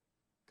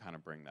kind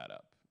of bring that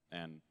up.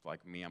 And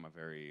like me, I'm a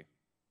very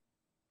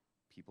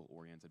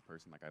people-oriented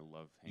person. Like I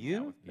love hanging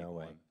out with people. No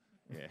way.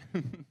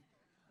 Yeah.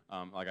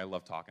 Like I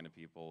love talking to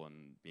people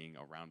and being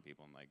around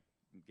people and like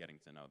getting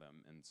to know them.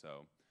 And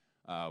so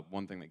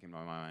one thing that came to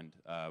my mind,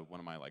 one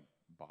of my like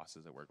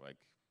bosses at work, like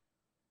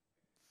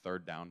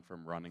third down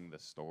from running the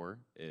store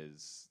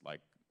is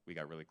like we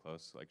got really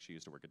close. Like she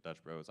used to work at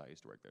Dutch Bros. I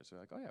used to work there. So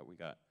like, oh yeah, we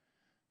got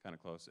kind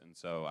of close. And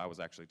so I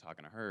was actually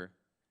talking to her.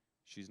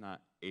 She's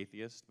not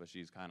atheist, but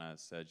she's kind of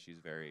said she's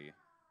very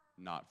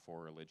not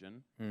for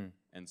religion.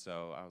 And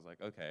so I was like,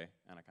 okay.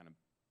 And I kind of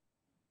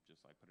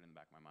just like put it in the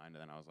back of my mind.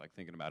 And then I was like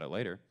thinking about it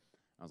later.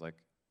 I was like,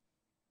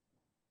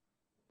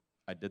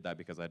 I did that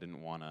because I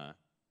didn't want to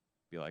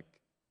be like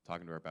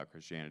talking to her about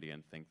Christianity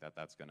and think that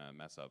that's going to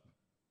mess up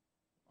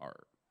our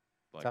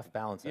like, tough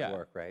balance at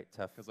work, right?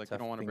 Tough. Because like tough you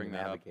don't want to thing bring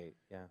that up, navigate.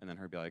 Yeah. and then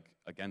her be like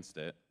against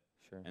it.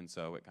 Sure. And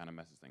so it kind of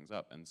messes things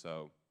up. And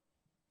so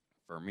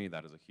for me,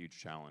 that is a huge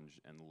challenge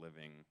in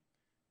living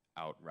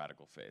out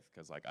radical faith,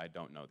 because like I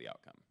don't know the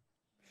outcome.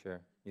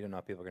 Sure. You don't know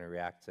how people are going to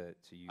react to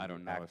you I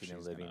don't know if acting she's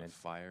and living. going to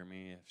fire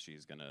me, if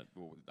she's going to,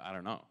 I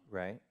don't know.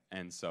 Right.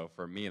 And so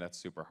for me, that's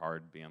super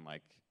hard being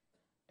like,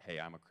 hey,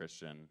 I'm a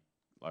Christian,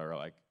 or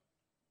like,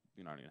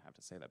 you don't even have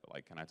to say that, but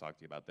like, can I talk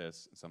to you about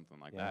this? Something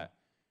like that.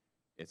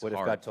 It's what if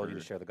hard God told you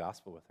for- to share the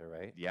gospel with her,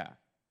 right? Yeah.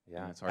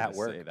 Yeah. And it's hard At to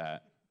work. say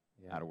that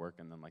Yeah. out of work,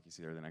 and then like you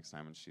see her the next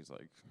time, and she's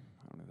like,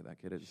 I don't know who that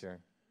kid is. Sure.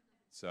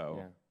 So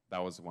Yeah.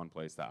 that was one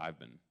place that I've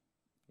been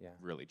Yeah.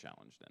 really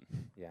challenged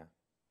in. Yeah.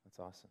 That's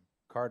awesome.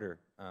 Carter,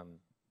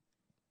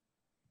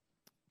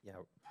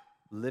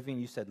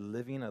 you said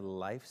living a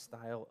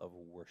lifestyle of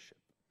worship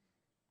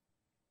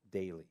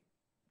daily,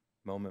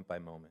 moment by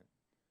moment.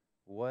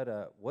 What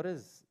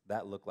does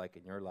that look like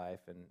in your life?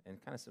 And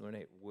kind of similar,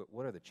 Nate,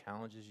 what are the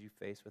challenges you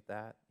face with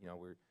that? You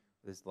know,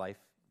 this life,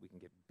 we can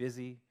get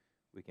busy,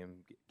 we can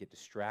get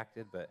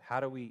distracted, but how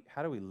do we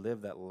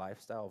live that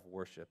lifestyle of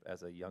worship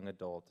as a young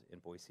adult in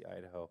Boise,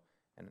 Idaho?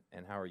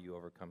 And how are you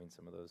overcoming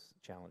some of those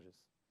challenges?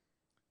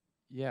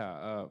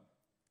 Yeah,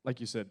 like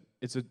you said,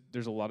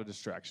 there's a lot of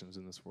distractions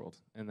in this world,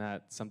 and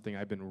that's something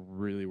I've been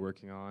really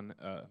working on.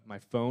 My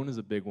phone is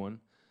a big one.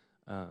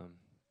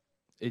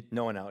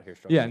 No one out here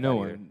struggling. Yeah, with no that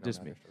one, either. just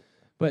one me. out here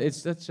struggling. But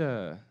it's such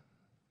a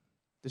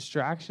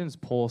distractions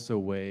pull us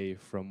away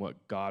from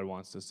what God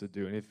wants us to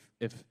do, and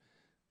if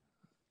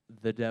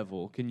the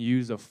devil can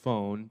use a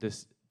phone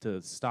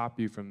to stop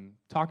you from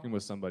talking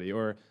with somebody,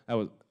 or I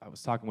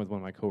was talking with one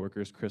of my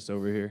coworkers, Chris,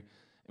 over here,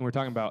 and we're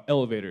talking about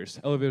elevators.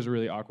 Elevators are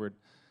really awkward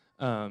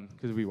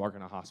because we work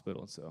in a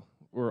hospital, so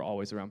we're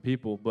always around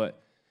people.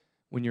 But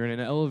when you're in an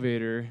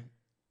elevator,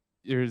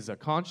 there's a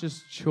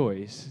conscious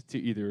choice to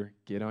either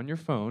get on your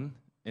phone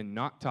and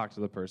not talk to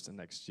the person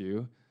next to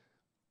you,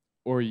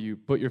 or you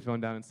put your phone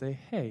down and say,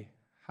 hey,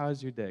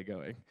 how's your day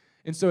going?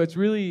 And so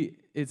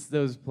it's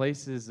those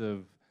places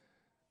of,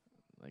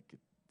 like,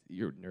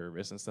 you're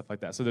nervous and stuff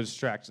like that. So the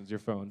distractions, your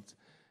phones.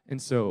 And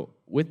so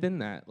within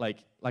that,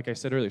 like I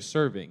said earlier,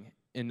 serving,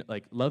 and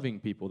like loving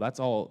people. That's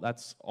all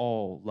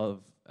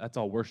love. That's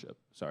all worship.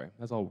 Sorry,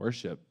 that's all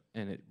worship,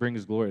 and it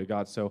brings glory to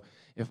God. So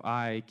if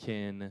I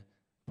can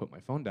put my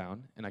phone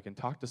down and I can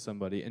talk to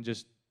somebody and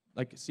just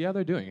like see how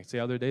they're doing, see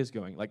how their day's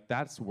going, like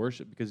that's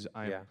worship because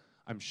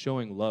I'm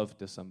showing love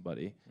to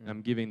somebody and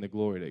I'm giving the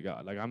glory to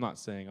God. Like I'm not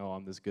saying, oh,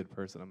 I'm this good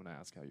person, I'm going to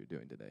ask how you're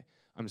doing today.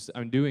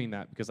 I'm doing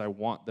that because I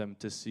want them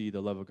to see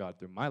the love of God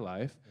through my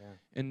life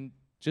and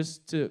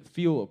just to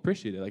feel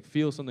appreciated, like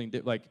feel something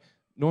like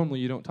normally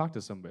you don't talk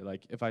to somebody.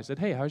 Like if I said,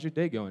 hey, how's your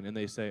day going? And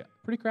they say,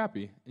 pretty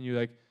crappy. And you're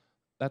like,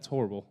 that's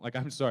horrible. Like,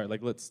 I'm sorry.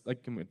 Like,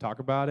 can we talk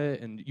about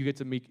it? And you get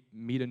to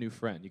meet a new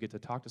friend. You get to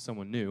talk to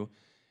someone new.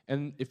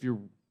 And if you're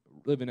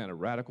living at a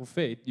radical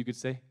faith, you could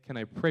say, can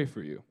I pray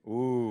for you?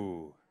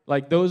 Ooh.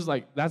 Like those,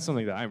 like that's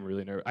something that I'm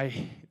really nervous.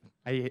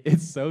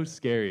 It's so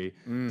scary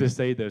to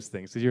say those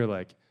things because you're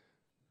like,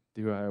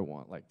 do I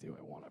want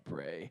to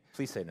pray?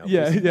 Please say no.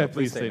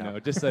 Please say no.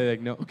 Just say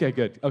like no. Okay,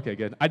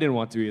 good. I didn't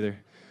want to either.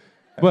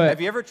 But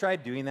have you ever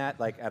tried doing that,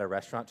 like at a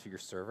restaurant to your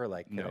server?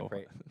 Like, can I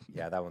pray?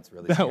 Yeah, that one's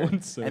really scary. That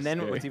one's so and then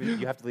scary.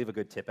 You have to leave a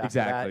good tip after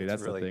exactly, that.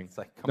 That's really, the thing. It's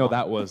like, no, on.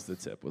 That was the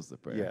tip, was the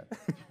prayer.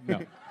 Yeah.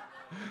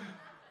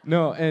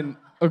 No, and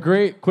a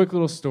great, quick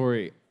little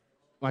story.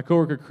 My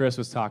coworker Chris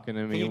was talking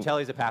to me. Can you tell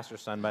he's a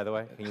pastor's son, by the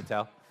way? Can you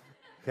tell?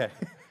 Okay.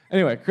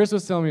 Anyway, Chris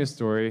was telling me a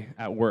story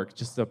at work,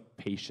 just a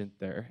patient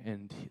there,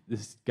 and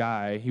this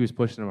guy, he was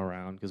pushing him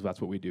around, because that's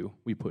what we do.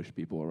 We push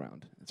people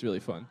around. It's really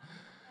fun.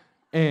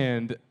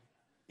 And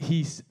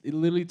he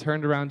literally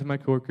turned around to my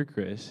coworker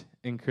Chris,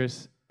 and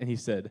he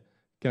said,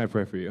 can I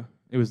pray for you?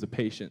 It was the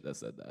patient that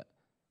said that.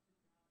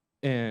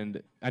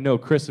 And I know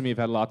Chris and me have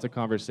had lots of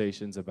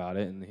conversations about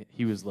it, and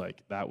he was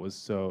like, that was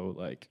so,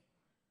 like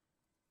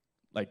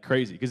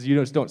crazy, because you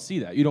just don't see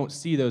that. You don't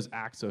see those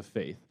acts of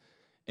faith.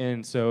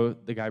 And so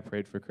the guy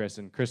prayed for Chris,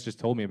 and Chris just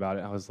told me about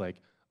it. I was like,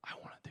 I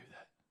want to do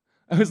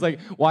that. I was like,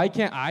 why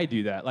can't I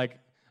do that? Like,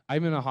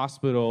 I'm in a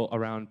hospital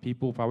around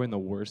people probably in the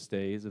worst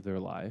days of their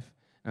life.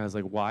 And I was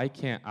like, why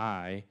can't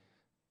I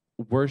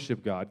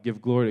worship God,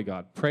 give glory to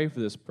God, pray for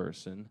this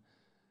person?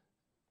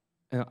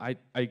 And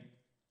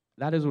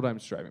that is what I'm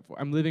striving for.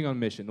 I'm living on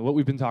mission. What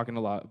we've been talking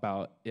a lot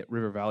about at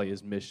River Valley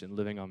is mission,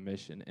 living on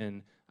mission.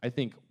 And I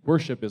think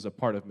worship is a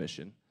part of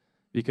mission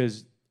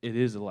because it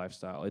is a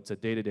lifestyle. It's a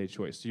day-to-day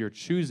choice. So you're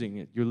choosing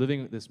it. You're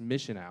living this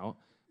mission out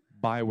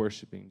by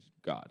worshiping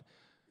God.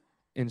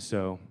 And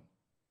so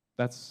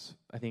that's,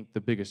 I think,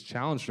 the biggest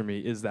challenge for me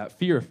is that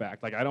fear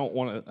fact. Like, I don't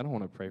want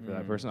to pray for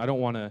that person. I don't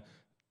want to.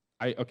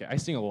 I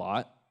sing a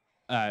lot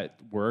at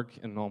work,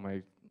 and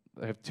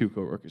I have 2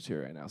 coworkers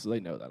here right now, so they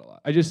know that a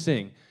lot. I just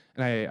sing,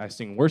 and I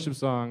sing worship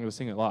songs. I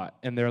sing a lot,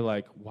 and they're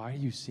like, "Why are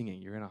you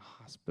singing? You're in a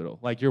hospital.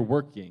 Like, you're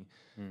working."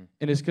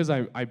 And it's because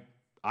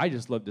I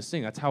just love to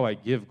sing. That's how I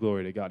give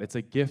glory to God. It's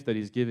a gift that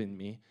He's given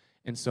me,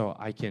 and so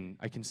I can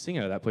sing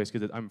out of that place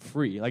because I'm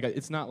free. Like,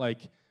 it's not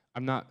like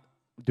I'm not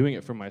doing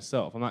it for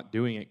myself. I'm not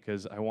doing it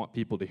because I want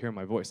people to hear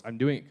my voice. I'm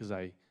doing it because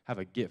I have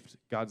a gift.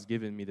 God's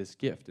given me this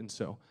gift, and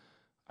so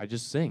I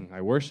just sing.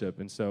 I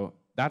worship, and so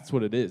that's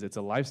what it is. It's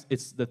a life.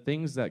 It's the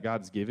things that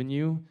God's given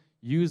you.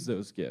 Use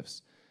those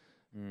gifts.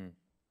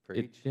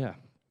 Preach. Yeah.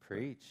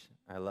 Preach.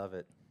 I love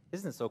it.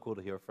 Isn't it so cool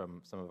to hear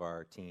from some of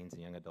our teens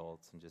and young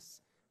adults and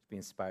just be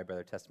inspired by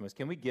their testimonies?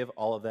 Can we give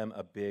all of them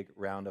a big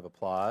round of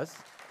applause?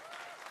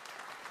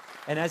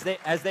 And as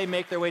they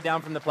make their way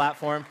down from the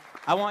platform,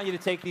 I want you to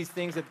take these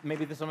things that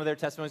maybe some of their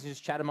testimonies and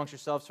just chat amongst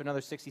yourselves for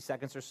another 60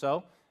 seconds or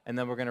so, and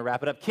then we're going to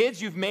wrap it up.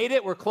 Kids, you've made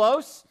it. We're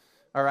close.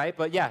 All right,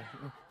 but yeah,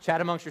 chat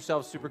amongst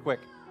yourselves super quick.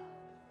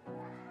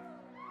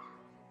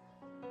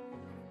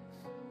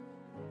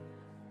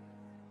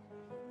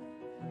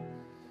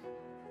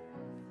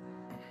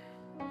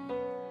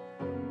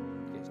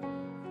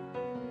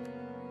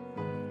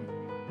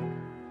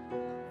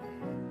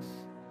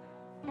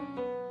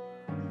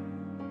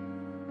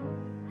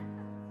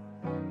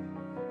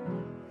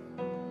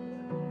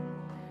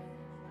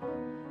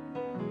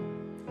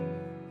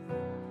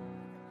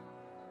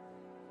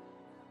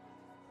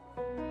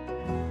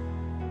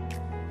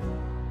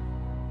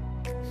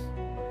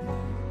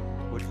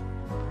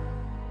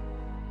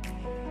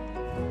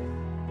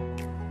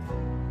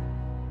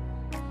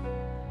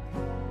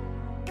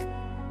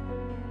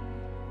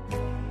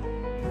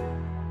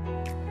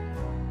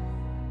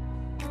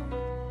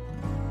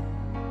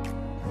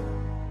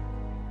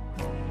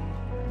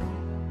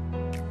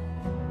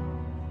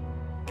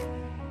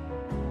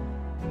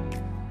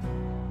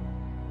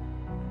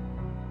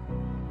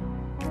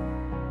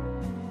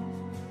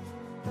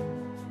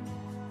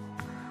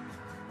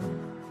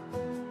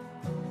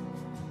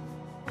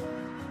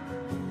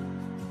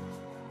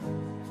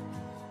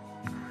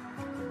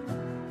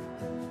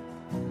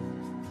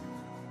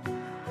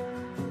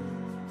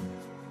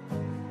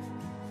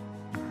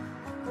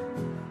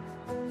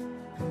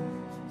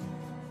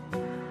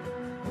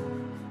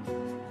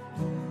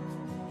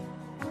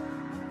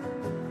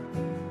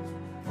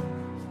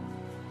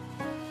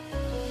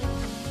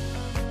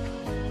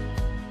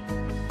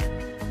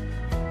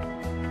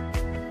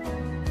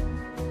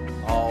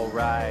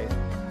 Right.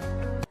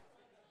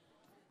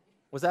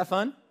 Was that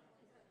fun?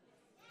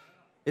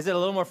 Is it a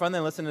little more fun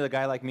than listening to a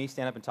guy like me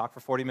stand up and talk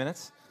for 40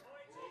 minutes?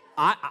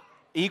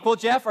 Equal,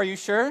 Jeff? Are you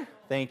sure?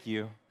 Thank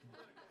you.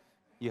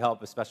 You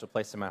held a special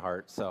place in my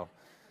heart. So,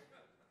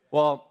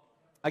 well,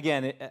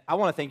 again, I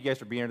want to thank you guys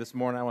for being here this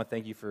morning. I want to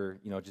thank you for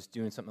just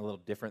doing something a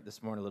little different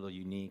this morning, a little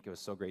unique. It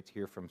was so great to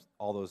hear from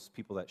all those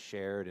people that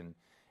shared, and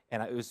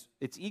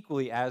it's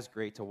equally as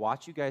great to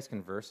watch you guys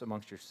converse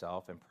amongst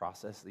yourself and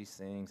process these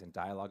things and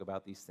dialogue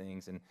about these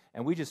things.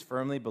 And we just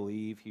firmly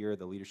believe here,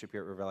 the leadership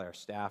here at River Valley, our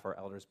staff, our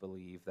elders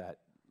believe that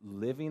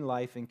living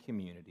life in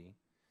community,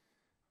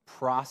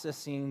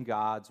 processing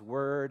God's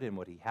word and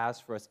what he has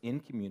for us in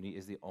community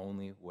is the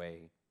only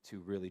way to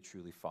really,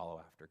 truly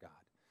follow after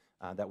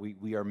God. That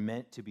we are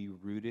meant to be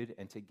rooted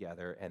and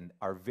together, and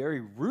our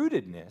very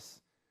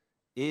rootedness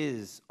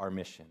is our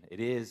mission. It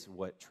is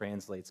what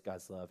translates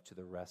God's love to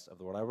the rest of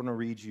the world. I want to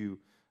read you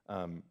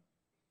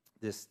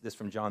this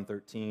from John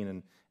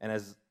 13, and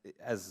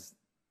as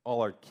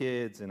all our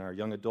kids and our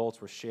young adults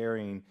were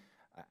sharing,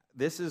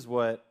 this is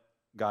what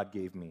God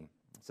gave me.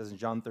 It says in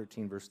John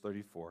 13, verse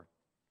 34,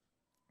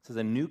 it says,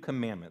 "A new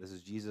commandment," this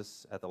is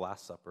Jesus at the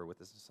Last Supper with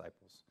his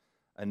disciples,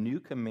 "A new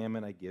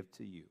commandment I give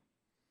to you,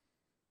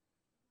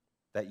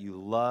 that you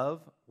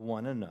love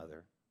one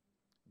another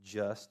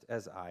just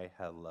as I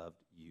have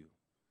loved you.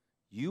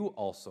 You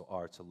also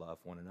are to love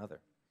one another.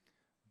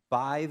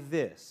 By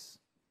this,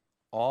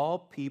 all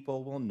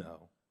people will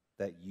know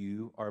that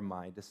you are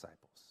my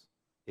disciples,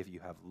 if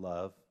you have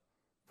love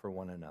for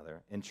one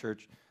another." In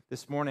church,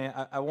 this morning,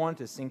 I wanted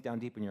to sink down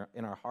deep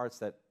in our hearts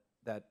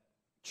that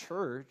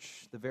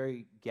church, the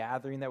very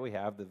gathering that we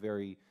have, the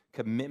very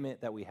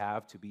commitment that we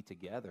have to be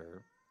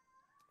together,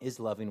 is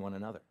loving one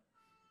another.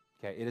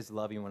 Okay, it is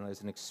loving one another.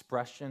 It's an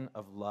expression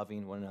of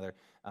loving one another.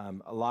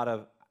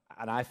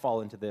 And I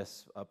fall into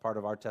this. Part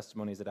of our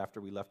testimony is that after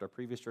we left our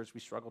previous church, we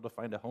struggled to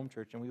find a home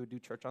church, and we would do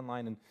church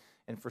online.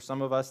 And for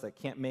some of us that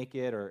can't make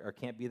it or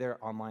can't be there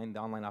online,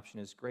 the online option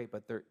is great.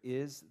 But there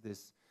is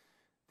this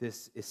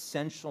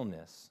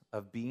essentialness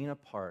of being a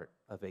part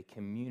of a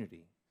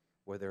community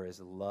where there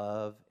is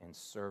love and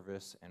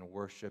service and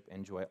worship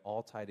and joy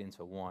all tied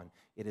into one.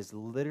 It is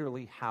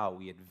literally how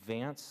we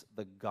advance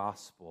the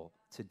gospel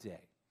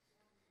today,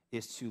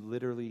 is to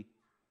literally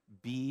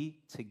be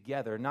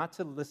together, not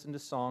to listen to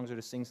songs or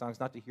to sing songs,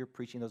 not to hear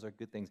preaching, those are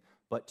good things,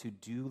 but to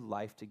do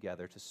life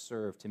together, to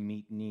serve, to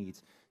meet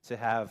needs, to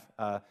have,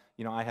 I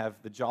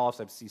have the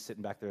Jolliffe I see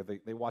sitting back there,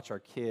 they watch our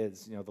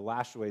kids, the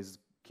Lashaways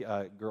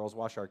girls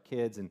watch our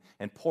kids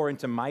and pour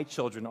into my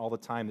children all the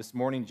time. This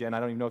morning, Jen, I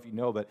don't even know if you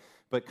know,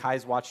 but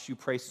Kai's watched you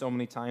pray so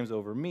many times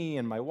over me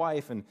and my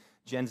wife, and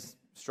Jen's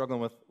struggling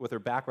with her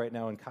back right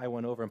now, and Kai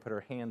went over and put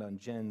her hand on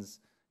Jen's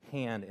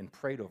hand and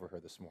prayed over her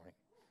this morning.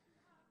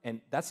 And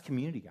that's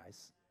community,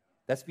 guys.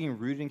 That's being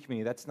rooted in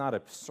community. That's not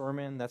a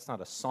sermon. That's not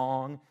a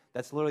song.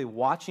 That's literally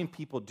watching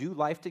people do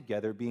life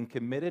together, being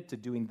committed to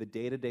doing the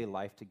day-to-day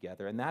life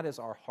together. And that is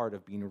our heart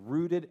of being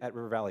rooted at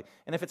River Valley.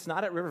 And if it's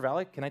not at River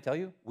Valley, can I tell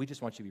you, we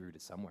just want you to be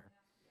rooted somewhere.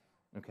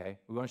 Okay?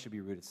 We want you to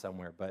be rooted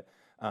somewhere. But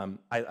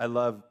I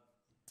love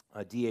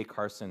D.A.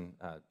 Carson.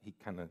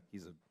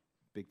 He's a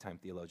big-time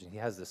theologian. He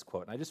has this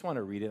quote, and I just want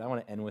to read it. I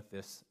want to end with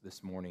this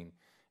morning.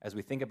 As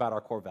we think about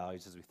our core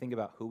values, as we think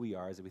about who we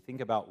are, as we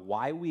think about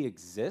why we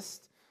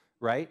exist,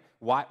 right?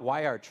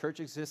 Why our church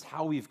exists,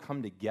 how we've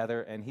come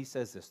together. And he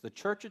says this: the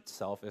church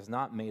itself is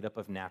not made up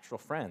of natural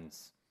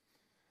friends.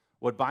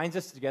 What binds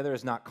us together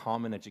is not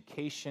common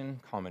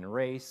education, common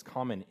race,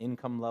 common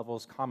income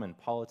levels, common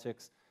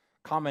politics,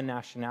 common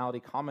nationality,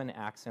 common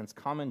accents,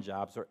 common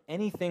jobs, or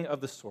anything of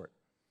the sort.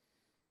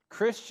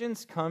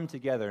 Christians come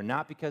together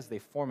not because they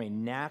form a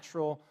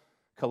natural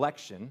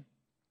collection,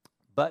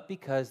 but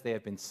because they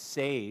have been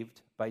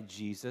saved by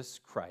Jesus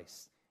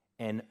Christ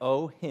and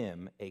owe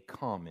him a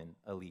common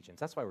allegiance.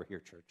 That's why we're here,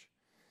 church.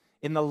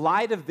 In the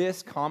light of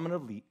this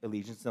common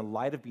allegiance, in the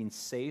light of being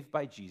saved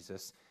by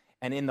Jesus,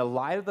 and in the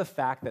light of the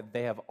fact that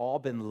they have all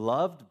been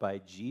loved by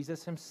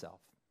Jesus himself,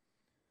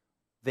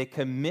 they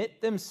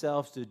commit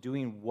themselves to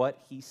doing what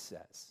he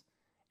says.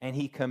 And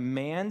he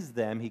commands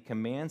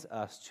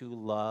us to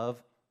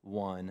love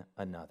one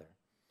another.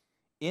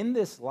 In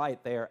this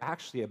light, they are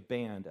actually a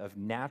band of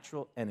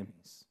natural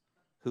enemies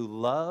who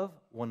love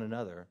one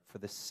another for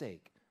the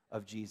sake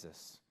of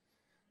Jesus.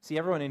 See,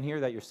 everyone in here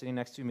that you're sitting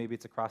next to, maybe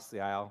it's across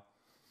the aisle,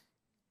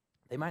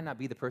 they might not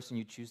be the person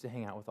you choose to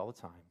hang out with all the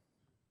time.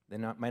 They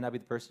might not be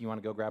the person you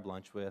want to go grab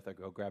lunch with or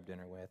go grab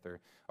dinner with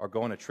or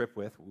go on a trip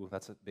with. Ooh,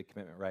 that's a big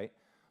commitment, right?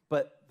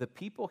 But the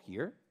people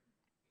here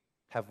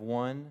have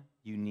one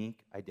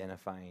unique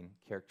identifying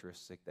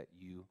characteristic that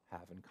you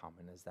have in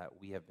common, is that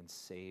we have been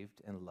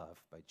saved and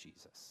loved by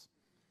Jesus.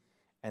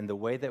 And the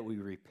way that we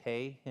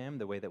repay him,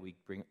 the way that we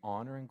bring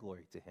honor and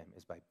glory to him,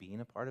 is by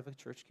being a part of a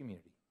church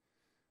community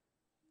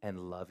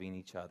and loving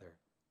each other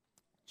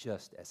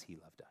just as he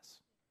loved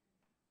us.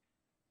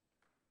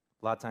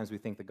 A lot of times we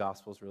think the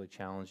gospel is really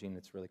challenging,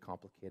 it's really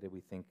complicated.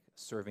 We think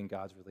serving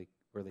God's really,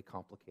 really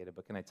complicated.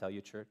 But can I tell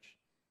you, church,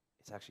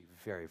 it's actually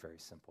very, very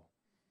simple.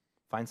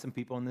 Find some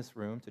people in this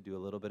room to do a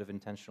little bit of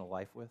intentional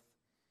life with.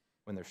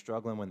 When they're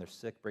struggling, when they're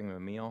sick, bring them a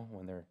meal.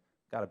 When they're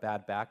got a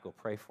bad back, go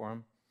pray for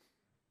them.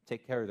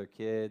 Take care of their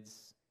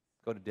kids,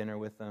 go to dinner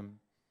with them,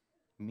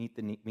 meet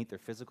their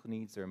physical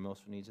needs, their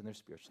emotional needs, and their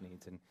spiritual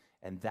needs.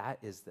 And that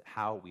is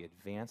how we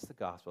advance the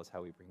gospel, is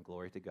how we bring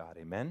glory to God.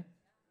 Amen?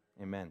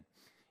 Amen.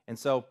 And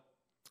so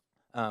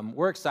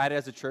we're excited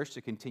as a church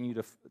to continue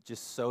to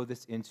just sow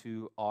this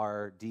into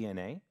our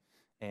DNA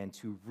and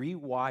to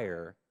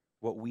rewire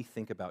what we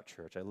think about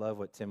church. I love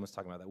what Tim was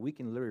talking about, that we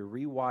can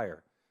literally rewire,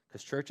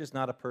 because church is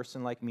not a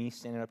person like me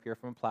standing up here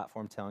from a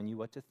platform telling you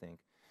what to think.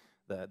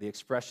 The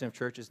expression of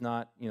church is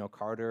not,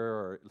 Carter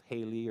or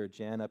Haley or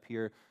Jen up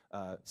here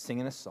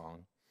singing a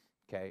song,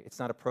 okay? It's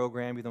not a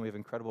program, even though we have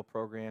incredible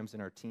programs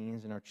in our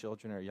teens and our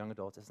children, our young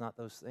adults. It's not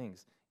those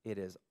things. It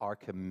is our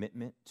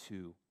commitment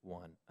to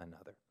one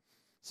another.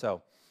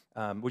 So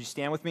would you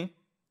stand with me?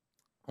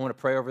 I want to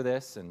pray over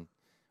this, and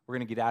we're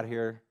going to get out of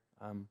here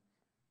a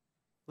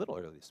little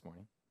early this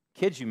morning.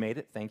 Kids, you made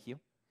it. Thank you.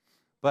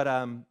 But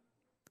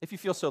if you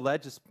feel so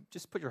led,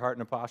 just put your heart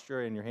in a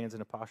posture and your hands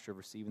in a posture of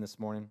receiving this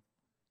morning.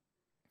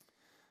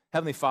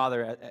 Heavenly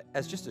Father,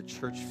 as just a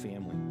church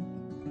family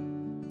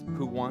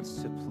who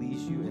wants to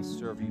please you and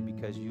serve you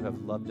because you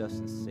have loved us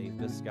and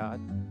saved us,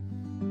 God,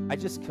 I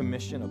just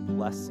commission a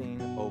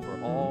blessing over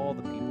all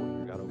the people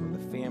here, God, over the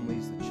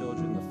families, the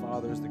children, the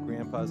fathers, the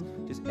grandpas,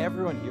 just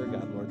everyone here,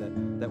 God, Lord,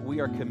 that we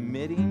are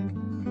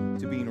committing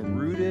to being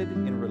rooted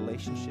in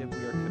relationship.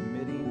 We are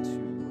committing to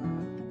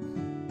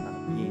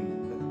being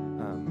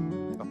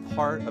a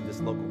part of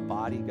this local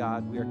body,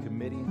 God. We are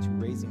committing to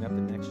raising up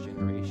the next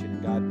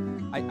generation. God,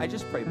 I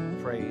just pray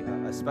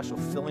a special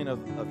filling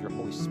of your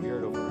Holy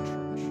Spirit over our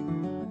church.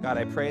 God,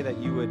 I pray that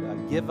you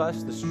would give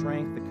us the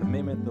strength, the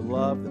commitment, the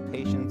love, the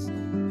patience,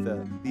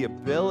 the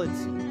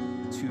ability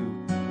to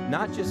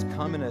not just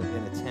come and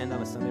attend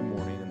on a Sunday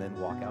morning and then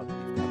walk out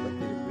and leave, God, but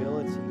the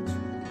ability to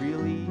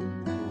really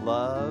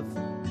love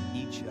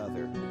each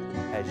other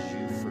as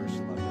you first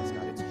loved us,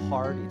 God. It's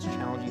hard, it's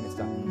challenging, it's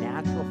not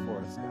natural for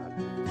us, God.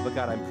 But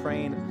God, I'm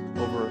praying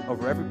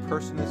over every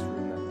person in this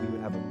room that we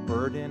would have a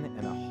burden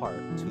and a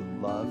heart to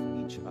love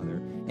each other.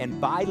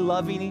 And by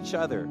loving each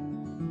other,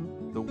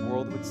 the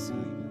world would see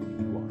who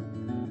you are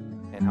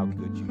and how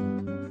good you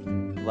are.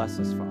 Bless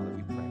us, Father,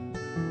 we pray.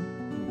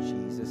 In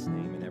Jesus'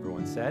 name. And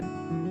everyone said,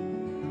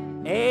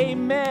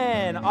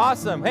 amen.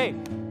 Awesome. Hey,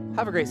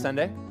 have a great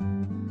Sunday.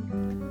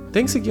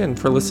 Thanks again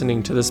for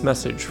listening to this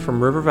message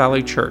from River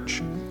Valley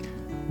Church.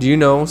 Do you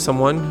know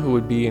someone who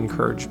would be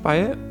encouraged by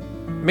it?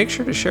 Make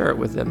sure to share it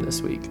with them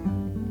this week.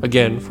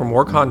 Again, for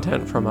more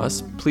content from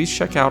us, please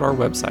check out our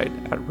website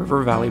at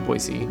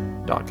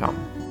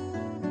rivervalleyboise.com.